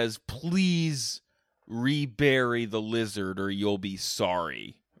 And it says, please rebury the lizard or you'll be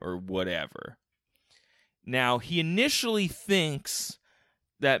sorry, or whatever. Now, he initially thinks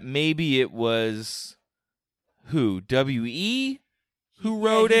that maybe it was, who? W.E.? Who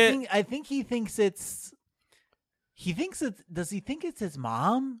wrote it? I think he thinks it's... Does he think it's his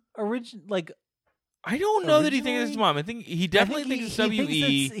mom? I don't know that he thinks it's his mom. I think he definitely thinks it's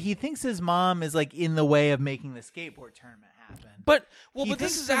W.E. He thinks his mom is like in the way of making the skateboard tournament happen. But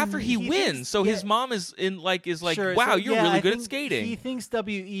this is after he wins. So his mom is Sure, wow, so, you're yeah, really I good at think skating. He thinks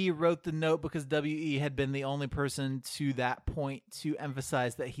W.E. wrote the note because W.E. had been the only person to that point to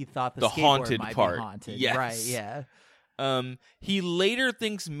emphasize that he thought the skateboard haunted might part. be haunted. Yes. Right, yeah. He later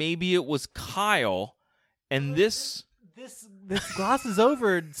thinks maybe it was Kyle, and this glosses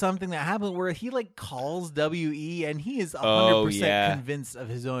over something that happened where he like calls W.E. and he is 100% convinced of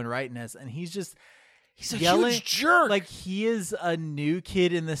his own rightness, and he's He's a yelling, huge jerk. Like, he is a new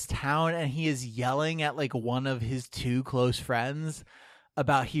kid in this town, and he is yelling at like one of his two close friends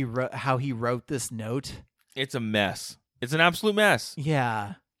about how he wrote this note. It's a mess. It's an absolute mess.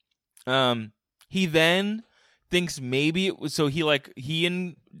 Yeah. He then thinks maybe it was, so he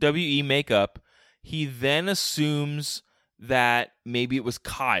and WE make up. He then assumes that maybe it was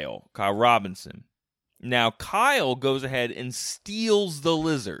Kyle Robinson. Now Kyle goes ahead and steals the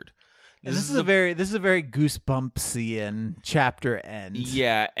lizard. This is a very Goosebumpsian chapter end.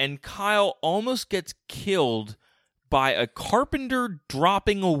 Yeah, and Kyle almost gets killed by a carpenter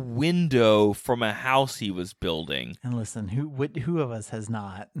dropping a window from a house he was building. And listen, who of us has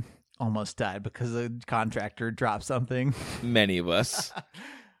not almost died because a contractor dropped something? Many of us.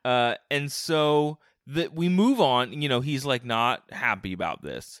 And so we move on. You know, he's like not happy about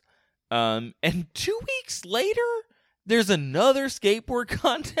this. And 2 weeks later, there's another skateboard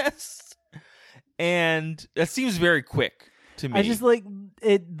contest. And that seems very quick to me. I just like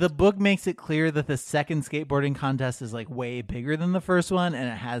it. The book makes it clear that the second skateboarding contest is like way bigger than the first one, and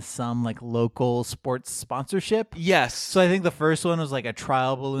it has some like local sports sponsorship. Yes. So I think the first one was like a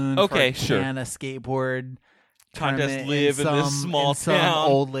trial balloon. Okay, for sure. A skateboard Contest live in this small some town.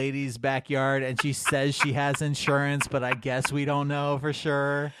 old lady's backyard, and she says she has insurance, but I guess we don't know for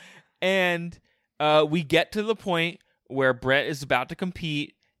sure. And we get to the point where Brett is about to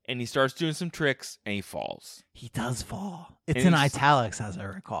compete, and he starts doing some tricks, and he falls. He does fall. It's And in he's- italics, as I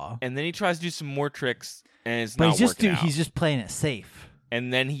recall. And then he tries to do some more tricks, and it's But not working out. he's just playing it safe.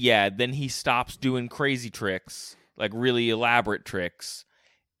 And then he stops doing crazy tricks, like really elaborate tricks,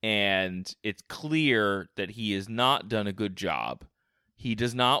 and it's clear that he has not done a good job. He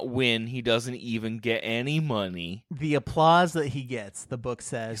does not win. He doesn't even get any money. The applause that he gets, the book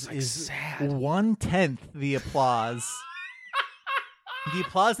says, It's, like, is sad. 1/10 the applause. The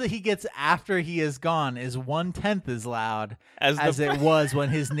applause that he gets after he is gone is 1/10 as loud as it was when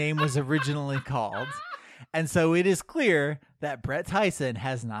his name was originally called. And so it is clear that Brett Tyson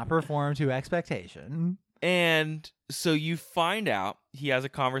has not performed to expectation. And so you find out he has a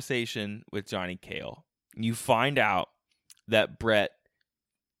conversation with Johnny Cale. You find out that Brett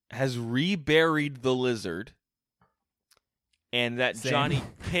has reburied the lizard, and that Same. Johnny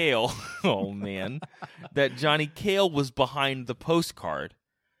Cale, oh man, that Johnny Cale was behind the postcard,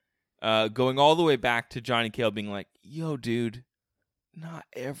 going all the way back to Johnny Cale being like, yo, dude, not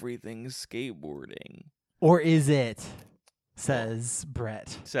everything's skateboarding. Or is it? Says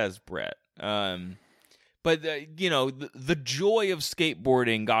Brett. Says Brett. But, the joy of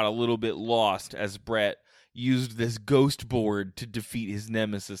skateboarding got a little bit lost as Brett used this ghost board to defeat his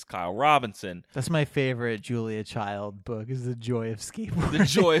nemesis, Kyle Robinson. That's my favorite Julia Child book, is The Joy of Skateboarding. The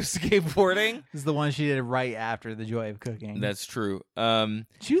joy of skateboarding. This is the one she did right after The Joy of Cooking. That's true.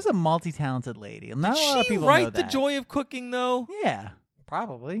 She was a multi-talented lady. Not Did a lot of she people write know The that. Joy of Cooking, though? Yeah,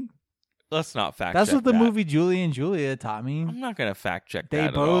 probably. Let's not fact That's check what the that. movie Julie and Julia taught me. I'm not going to fact check They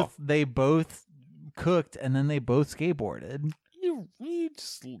that at all. both cooked and then they both skateboarded. You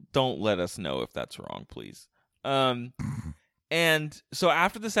just don't let us know if that's wrong, please. And so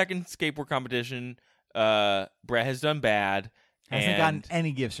after the second skateboard competition, Brett has done bad. Hasn't and gotten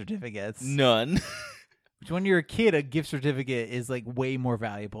any gift certificates. none. Which when you're a kid, a gift certificate is like way more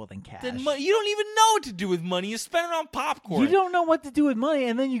valuable than cash. Then you don't even know what to do with money. You spend it on popcorn. You don't know what to do with money,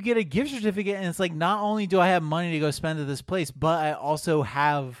 and then you get a gift certificate, and it's like, not only do I have money to go spend at this place, but I also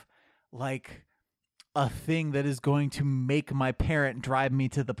have like a thing that is going to make my parent drive me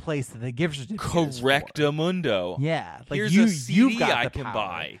to the place that the gift certificate is for. Correctamundo. Yeah, like Here's you, a CD you've got I the can power.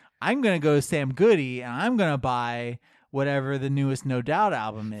 buy. I'm gonna go to Sam Goody, and I'm gonna buy whatever the newest No Doubt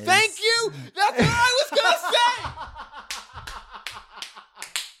album is. Thank you. That's what I was gonna say.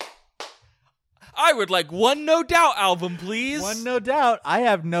 I would like one No Doubt album, please. One No Doubt. I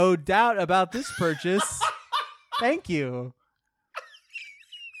have no doubt about this purchase. Thank you.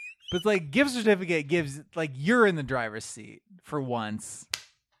 But it's like gift certificate gives like you're in the driver's seat for once.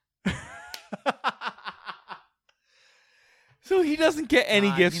 So he doesn't get any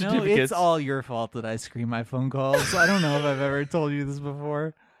gift certificates. It's all your fault that I screen my phone calls. I don't know if I've ever told you this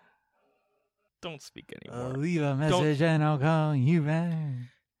before. Don't speak anymore. Leave a message and I'll call you back.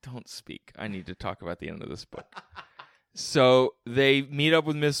 Don't speak. I need to talk about the end of this book. So they meet up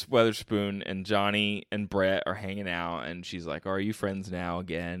with Miss Weatherspoon, and Johnny and Brett are hanging out, and she's like, "Are you friends now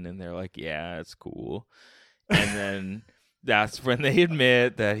again?" And they're like, "Yeah, it's cool." And then that's when they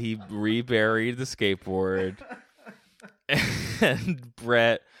admit that he reburied the skateboard, and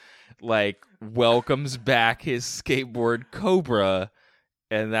Brett like welcomes back his skateboard Cobra,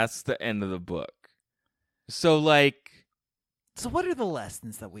 and that's the end of the book. So like. So what are the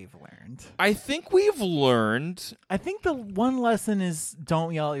lessons that we've learned? I think we've learned. I think the one lesson is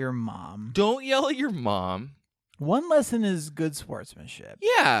don't yell at your mom. Don't yell at your mom. One lesson is good sportsmanship.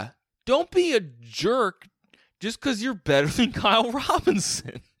 Yeah. Don't be a jerk just because you're better than Kyle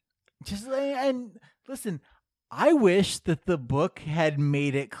Robinson. And listen, I wish that the book had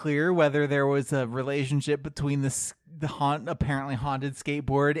made it clear whether there was a relationship between the apparently haunted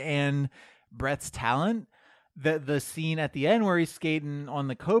skateboard and Brett's talent. The scene at the end where he's skating on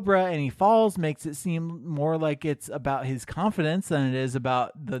the Cobra and he falls makes it seem more like it's about his confidence than it is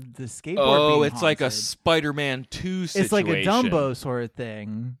about the skateboard. Oh, being it's like a haunted. Spider-Man 2 situation. It's like a Dumbo sort of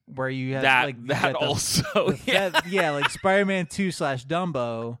thing where you have that like you that get the- also. yeah, like Spider-Man 2 /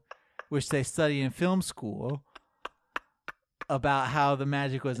 Dumbo, which they study in film school, about how the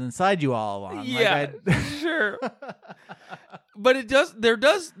magic was inside you all along. Yeah, sure. But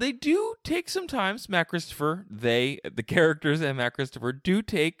they do take sometimes, Matt Christopher, the characters and Matt Christopher do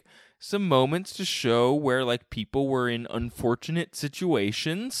take some moments to show where like people were in unfortunate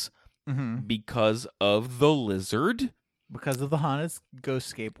situations because of the lizard. Because of the haunted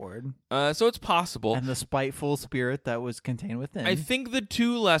ghost skateboard. So it's possible. And the spiteful spirit that was contained within. I think the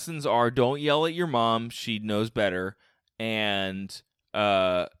two lessons are don't yell at your mom, she knows better, and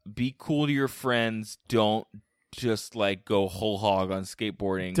be cool to your friends, don't just like go whole hog on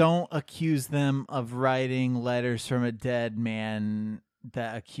skateboarding. Don't accuse them of writing letters from a dead man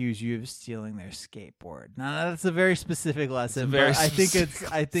that accuse you of stealing their skateboard. Now that's a very specific lesson, but I think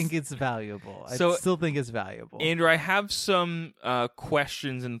it's valuable. I still think it's valuable. Andrew, I have some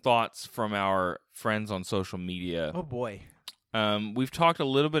questions and thoughts from our friends on social media. Oh boy. We've talked a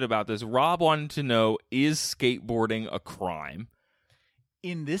little bit about this. Rob wanted to know, is skateboarding a crime?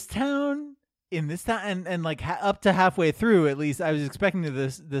 In this town, and like up to halfway through, at least, I was expecting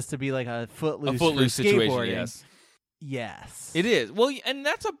this to be like a footloose situation. Yes, it is. Well, and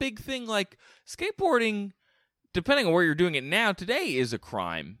that's a big thing. Like skateboarding, depending on where you're doing it now, today is a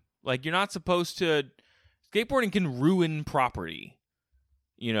crime. Like you're not supposed to. Skateboarding can ruin property.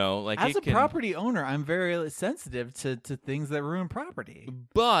 You know, like as a property owner, I'm very sensitive to things that ruin property.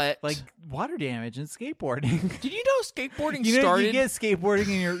 But like water damage and skateboarding. Did you know skateboarding you started? You get skateboarding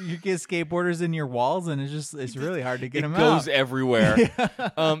and you get skateboarders in your walls, and it's really hard to get them out. It goes everywhere.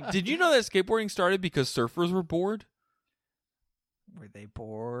 Did you know that skateboarding started because surfers were bored? Were they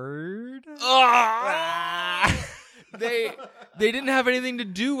bored? They didn't have anything to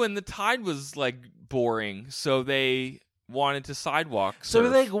do when the tide was like boring, so they wanted to sidewalk surf. So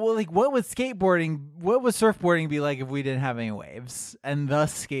what would surfboarding be like if we didn't have any waves, and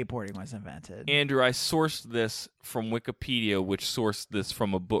thus skateboarding was invented? Andrew, I sourced this from Wikipedia, which sourced this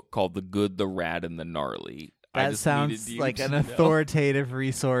from a book called The Good, the Rad, and the Gnarly. That sounds like an authoritative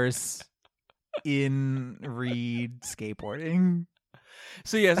resource in read skateboarding.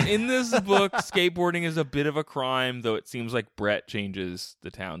 So yes, in this book, skateboarding is a bit of a crime, though it seems like Brett changes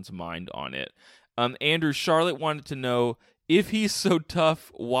the town's mind on it. Andrew, Charlotte wanted to know, if he's so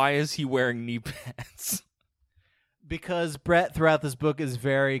tough, why is he wearing knee pads? Because Brett, throughout this book, is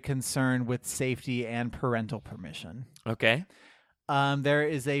very concerned with safety and parental permission. Okay. There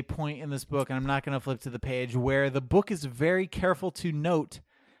is a point in this book, and I'm not going to flip to the page, where the book is very careful to note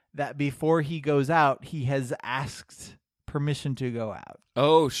that before he goes out, he has asked permission to go out.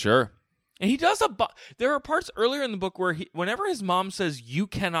 Oh, sure. And he does there are parts earlier in the book where whenever his mom says, you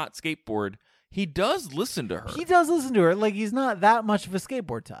cannot skateboard, he does listen to her. He does listen to her. Like, he's not that much of a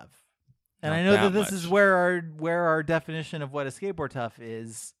skateboard tough. And I know that this is where our definition of what a skateboard tough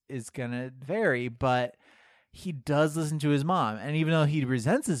is going to vary, but he does listen to his mom. And even though he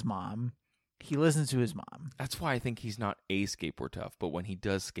resents his mom, he listens to his mom. That's why I think he's not a skateboard tough, but when he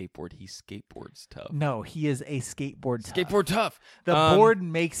does skateboard, he skateboards tough. No, he is a skateboard tough. Skateboard tough. The board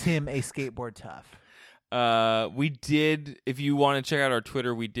makes him a skateboard tough. We did, if you want to check out our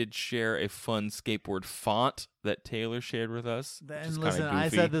Twitter, we did share a fun skateboard font that Taylor shared with us. And listen, I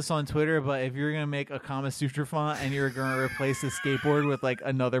said this on Twitter, but if you're going to make a Kama Sutra font and you're going to replace a skateboard with like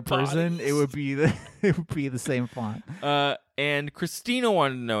another person, it would be the same font. And Christina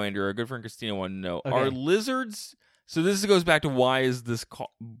wanted to know, Andrew, our good friend Christina wanted to know, okay, are lizards... So this goes back to why is this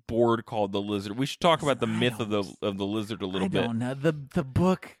board called the lizard? We should talk about the myth of the lizard a little bit. I don't know. The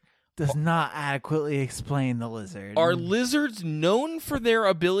book does not adequately explain the lizard. Are lizards known for their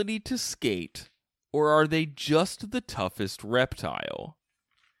ability to skate, or are they just the toughest reptile?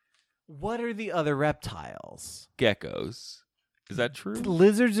 What are the other reptiles? Geckos. Is that true?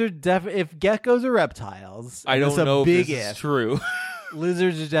 Lizards are if geckos are reptiles. I don't know if this is true.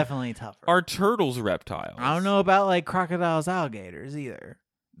 Lizards are definitely tougher. Are turtles reptiles? I don't know about like crocodiles, alligators either.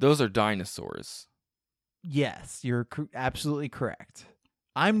 Those are dinosaurs. Yes, you're absolutely correct.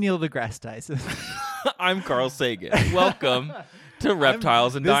 I'm Neil deGrasse Tyson. I'm Carl Sagan. Welcome to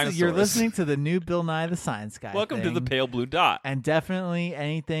Reptiles and Dinosaurs. You're listening to the new Bill Nye the Science Guy. Welcome to the pale blue dot. And definitely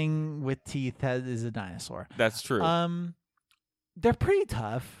anything with teeth is a dinosaur. That's true. They're pretty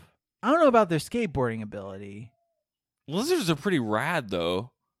tough. I don't know about their skateboarding ability. Lizards are pretty rad,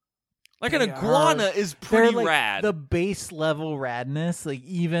 though. Like an iguana is pretty rad. The base level radness, like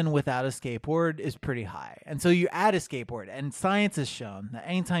even without a skateboard, is pretty high. And so you add a skateboard, and science has shown that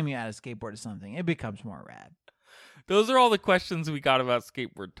anytime you add a skateboard to something, it becomes more rad. Those are all the questions we got about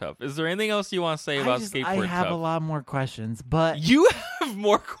Skateboard Tough. Is there anything else you want to say about Skateboard Tough? I have a lot more questions, but... You have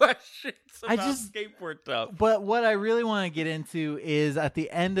more questions about Skateboard Tough. But what I really want to get into is at the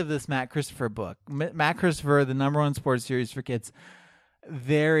end of this Matt Christopher book, Matt Christopher, the #1 sports series for kids,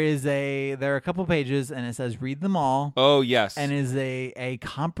 there are a couple pages, and it says read them all. Oh, yes. And is a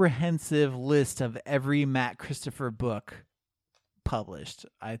comprehensive list of every Matt Christopher book published,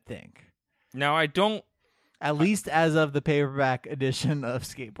 I think. Now, I don't... At least as of the paperback edition of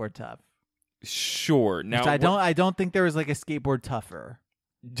Skateboard Tough. Sure. Now, I don't think there was like a Skateboard Tougher.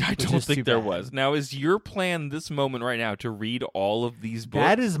 I don't think there was. Now, is your plan this moment right now to read all of these books?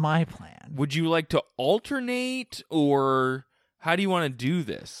 That is my plan. Would you like to alternate, or how do you want to do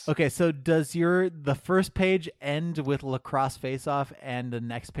this? Okay, so does the first page end with Lacrosse Face-Off and the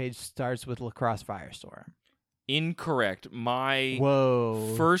next page starts with Lacrosse Firestorm? Incorrect. My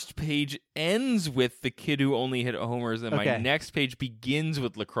Whoa. first page ends with the kid who only hit homers, and my next page begins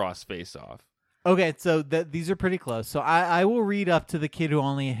with Lacrosse Face-Off. Okay, so these are pretty close. So I will read up to the kid who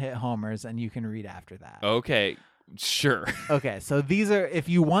only hit homers, and you can read after that. Okay, sure. Okay, so these are, if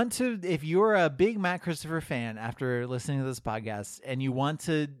you're a big Matt Christopher fan after listening to this podcast, and you want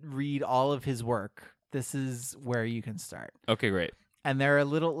to read all of his work, this is where you can start. Okay, great. And there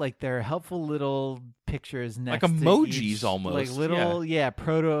are helpful little pictures next like to emojis each, almost. Like little,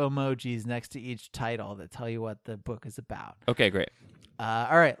 proto emojis next to each title that tell you what the book is about. Okay, great.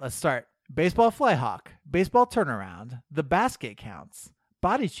 All right, let's start. Baseball flyhawk, baseball turnaround, the basket counts,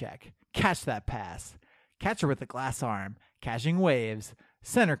 body check, catch that pass, catcher with a glass arm, catching waves,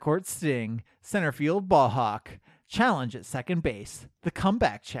 center court sting, center field ball hawk, challenge at second base, the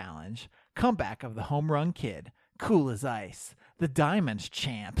comeback challenge, comeback of the home run kid, cool as ice, the diamond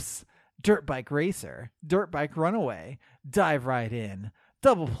champs, dirt bike racer, dirt bike runaway, dive right in,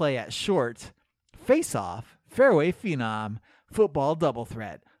 double play at short, face off, fairway phenom, football double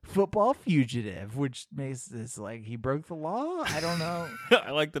threat, football fugitive, which makes this like he broke the law. I don't know.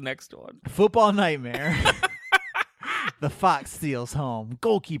 I like the next one. Football nightmare. The fox steals home.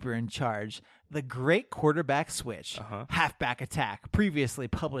 Goalkeeper in charge. The great quarterback switch. Halfback attack. Previously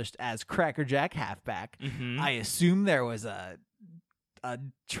published as Crackerjack Halfback. Mm-hmm. I assume there was a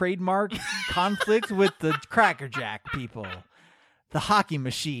trademark conflict with the Crackerjack people. The hockey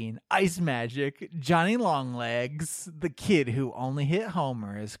machine, ice magic, Johnny Longlegs, the kid who only hit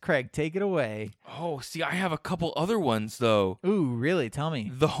homers. Craig, take it away. Oh, see, I have a couple other ones, though. Ooh, really? Tell me.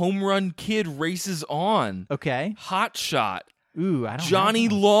 The home run kid races on. Okay. Hot shot. Ooh, I don't Johnny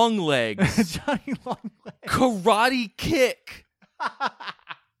know. Longlegs. Johnny Longlegs. Karate kick.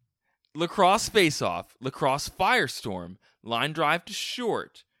 Lacrosse face-off. Lacrosse firestorm. Line drive to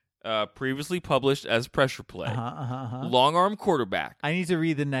short. Previously published as pressure play. Long arm quarterback. I need to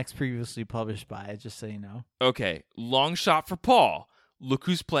read the next previously published by, just so you know. Okay. Long shot for Paul. Look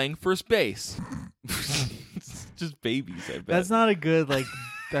who's playing first base. It's just babies, I bet. That's not a good,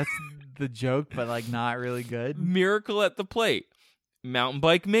 that's the joke, but, not really good. Miracle at the plate. Mountain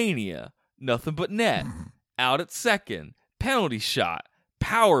bike mania. Nothing but net. Out at second. Penalty shot.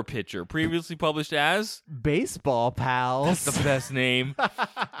 Power pitcher, previously published as Baseball Pals. That's the best name.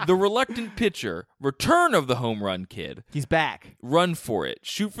 The reluctant pitcher, return of the home run kid. He's back. Run for it,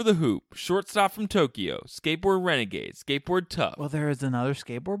 shoot for the hoop, shortstop from Tokyo, skateboard renegade, skateboard tough. Well, there is another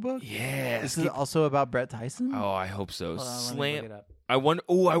skateboard book. Yeah, this is also about Brett Tyson. Oh, I hope so. Hold on, Slam. let me look it up.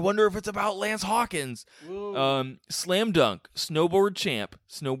 I wonder if it's about Lance Hawkins. Slam dunk, snowboard champ,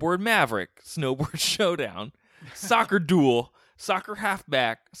 snowboard maverick, snowboard showdown, soccer duel. Soccer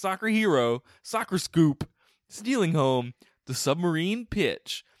halfback, soccer hero, soccer scoop, stealing home, the submarine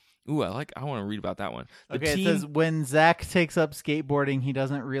pitch. Ooh, I want to read about that one. It says when Zach takes up skateboarding, he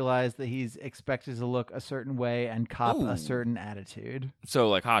doesn't realize that he's expected to look a certain way and cop a certain attitude. So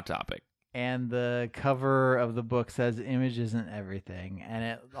like Hot Topic. And the cover of the book says image isn't everything. And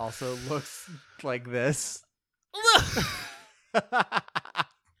it also looks like this.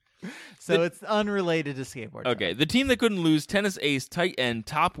 So it's unrelated to skateboard. Okay, the team that couldn't lose, tennis ace, tight end,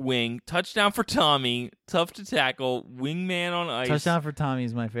 top wing, touchdown for Tommy, tough to tackle, wingman on ice. Touchdown for Tommy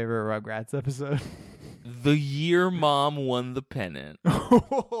is my favorite Rugrats episode. The year Mom won the pennant.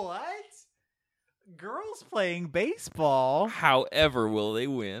 What? Girls playing baseball? However, will they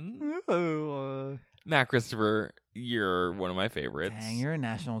win? Ooh. Matt Christopher, you're one of my favorites. Dang, you're a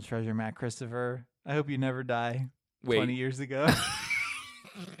national treasure, Matt Christopher. I hope you never die. Wait. 20 years ago.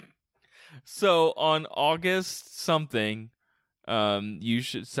 So on August something, you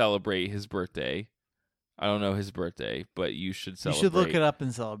should celebrate his birthday. I don't know his birthday, but you should celebrate. You should look it up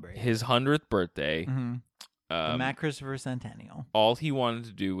and celebrate. His 100th birthday. Mm-hmm. The Matt Christopher Centennial. All he wanted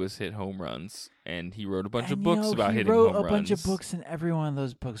to do was hit home runs, and he wrote a bunch of books about hitting home runs. He wrote a bunch of books, and every one of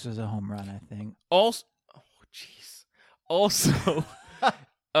those books was a home run, I think. Also,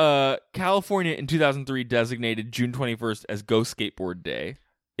 California in 2003 designated June 21st as Go Skateboard Day.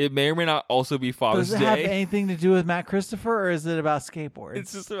 It may or may not also be Father's Day. Does it have anything to do with Matt Christopher, or is it about skateboards?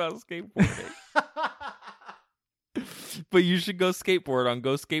 It's just about skateboarding. But you should go skateboard on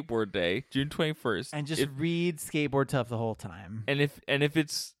Go Skateboard Day, June 21st. And just read Skateboard Tough the whole time. And if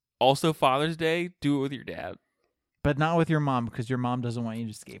it's also Father's Day, do it with your dad. But not with your mom, because your mom doesn't want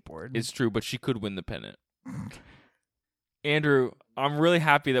you to skateboard. It's true, but she could win the pennant. Andrew, I'm really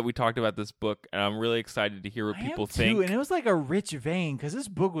happy that we talked about this book, and I'm really excited to hear what people think. And it was like a rich vein, because this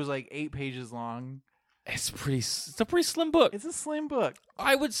book was like 8 pages long. It's a pretty slim book. It's a slim book.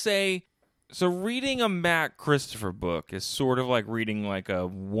 I would say, so reading a Matt Christopher book is sort of like reading like a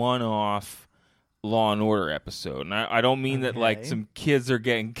one-off Law and Order episode. And I don't mean that like some kids are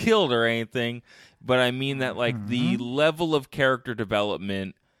getting killed or anything, but I mean that like the level of character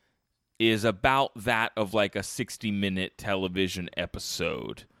development is about that of like a 60-minute television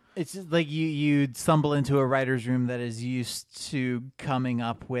episode. It's just like you stumble into a writer's room that is used to coming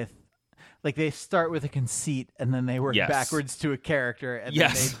up with, like they start with a conceit and then they work backwards to a character and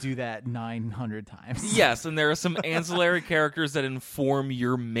then they do that 900 times. Yes, and there are some ancillary characters that inform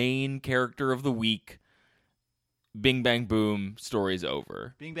your main character of the week. Bing, bang, boom, story's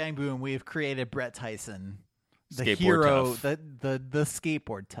over. Bing, bang, boom, we have created Brett Tyson. The Skateboard hero, tough. the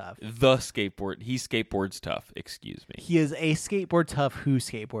skateboard tough. He skateboards tough, excuse me. He is a skateboard tough who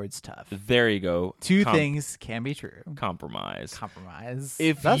skateboards tough. There you go. Two things can be true. Compromise.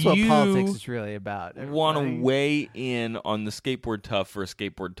 If that's what politics is really about. Want to weigh in on the skateboard tough for a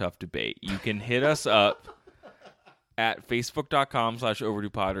skateboard tough debate, you can hit us up at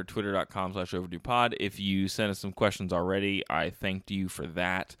facebook.com/overduepod or twitter.com/overduepod. If you sent us some questions already, I thanked you for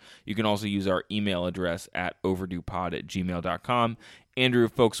that. You can also use our email address at overduepod@gmail.com. Andrew,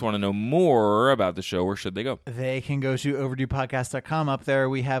 if folks want to know more about the show, where should they go? They can go to overduepodcast.com. Up there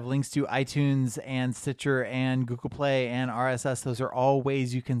we have links to iTunes and Stitcher and Google Play and RSS. Those are all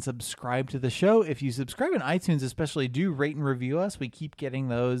ways you can subscribe to the show. If you subscribe in iTunes especially, do rate and review us. We keep getting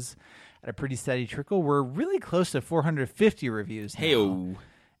those at a pretty steady trickle. We're really close to 450 reviews now. Hey-o.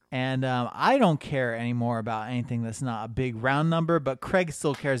 And I don't care anymore about anything that's not a big round number, but Craig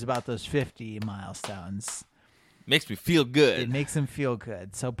still cares about those 50 milestones. Makes me feel good. It makes him feel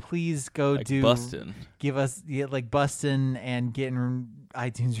good. So please go like bustin'. Give us like bustin' and getting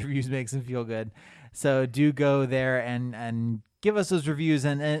iTunes reviews makes him feel good. So do go there and give us those reviews,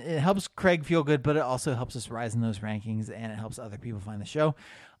 and it helps Craig feel good, but it also helps us rise in those rankings, and it helps other people find the show.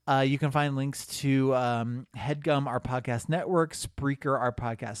 You can find links to HeadGum, our podcast network, Spreaker, our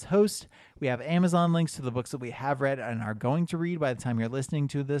podcast host. We have Amazon links to the books that we have read and are going to read by the time you're listening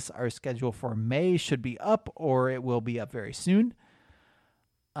to this. Our schedule for May should be up, or it will be up very soon.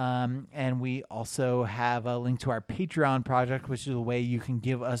 And we also have a link to our Patreon project, which is a way you can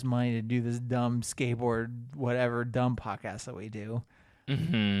give us money to do this dumb skateboard, whatever dumb podcast that we do.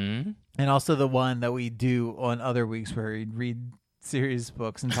 Mm-hmm. And also the one that we do on other weeks where we read serious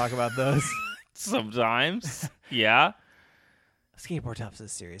books and talk about those. Sometimes. Yeah. Skateboard Tough's a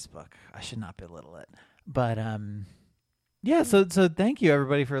serious book. I should not belittle it. But yeah, so thank you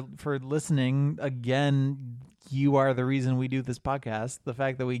everybody for listening. Again, you are the reason we do this podcast. The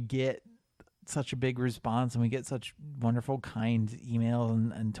fact that we get such a big response and we get such wonderful, kind emails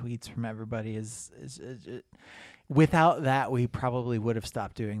and tweets from everybody is without that, we probably would have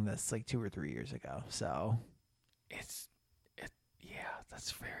stopped doing this like 2 or 3 years ago. So yeah,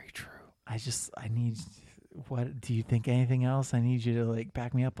 that's very true. I need, what, do you think anything else? I need you to like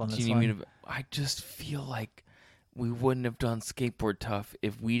back me up on this one. Do you need me to, I just feel like we wouldn't have done Skateboard Tough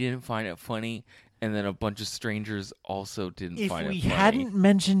if we didn't find it funny, and then a bunch of strangers also didn't find it funny. If we hadn't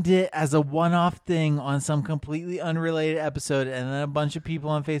mentioned it as a one-off thing on some completely unrelated episode, and then a bunch of people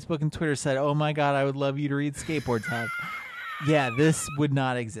on Facebook and Twitter said, oh my God, I would love you to read Skateboard Tough. Yeah, this would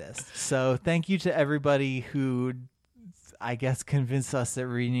not exist. So thank you to everybody who, I guess, convinced us that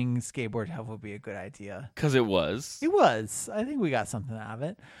reading Skateboard Tough would be a good idea. Because it was. It was. I think we got something out of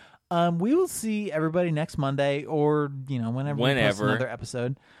it. We will see everybody next Monday, or whenever we post another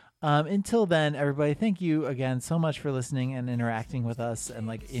episode. Until then, everybody, thank you again so much for listening and interacting with us and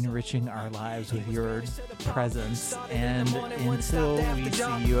enriching our lives with your presence. And until we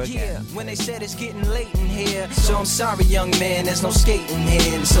see you again. When they said it's getting late in here, so I'm sorry, young man, there's no skating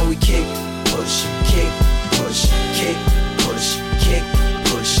here. And so we kick, push, kick, push, kick, push, kick,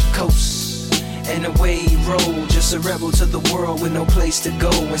 push, coast. And away he rolled, just a rebel to the world with no place to go.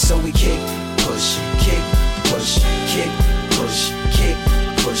 And so we kick, push, kick, push, kick, push, kick,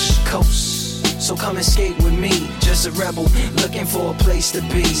 push, coast. So come and skate with me, just a rebel looking for a place to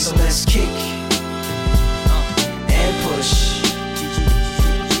be. So let's kick and push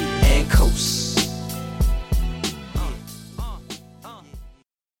and coast.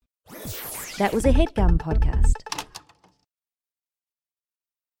 That was a HeadGum podcast.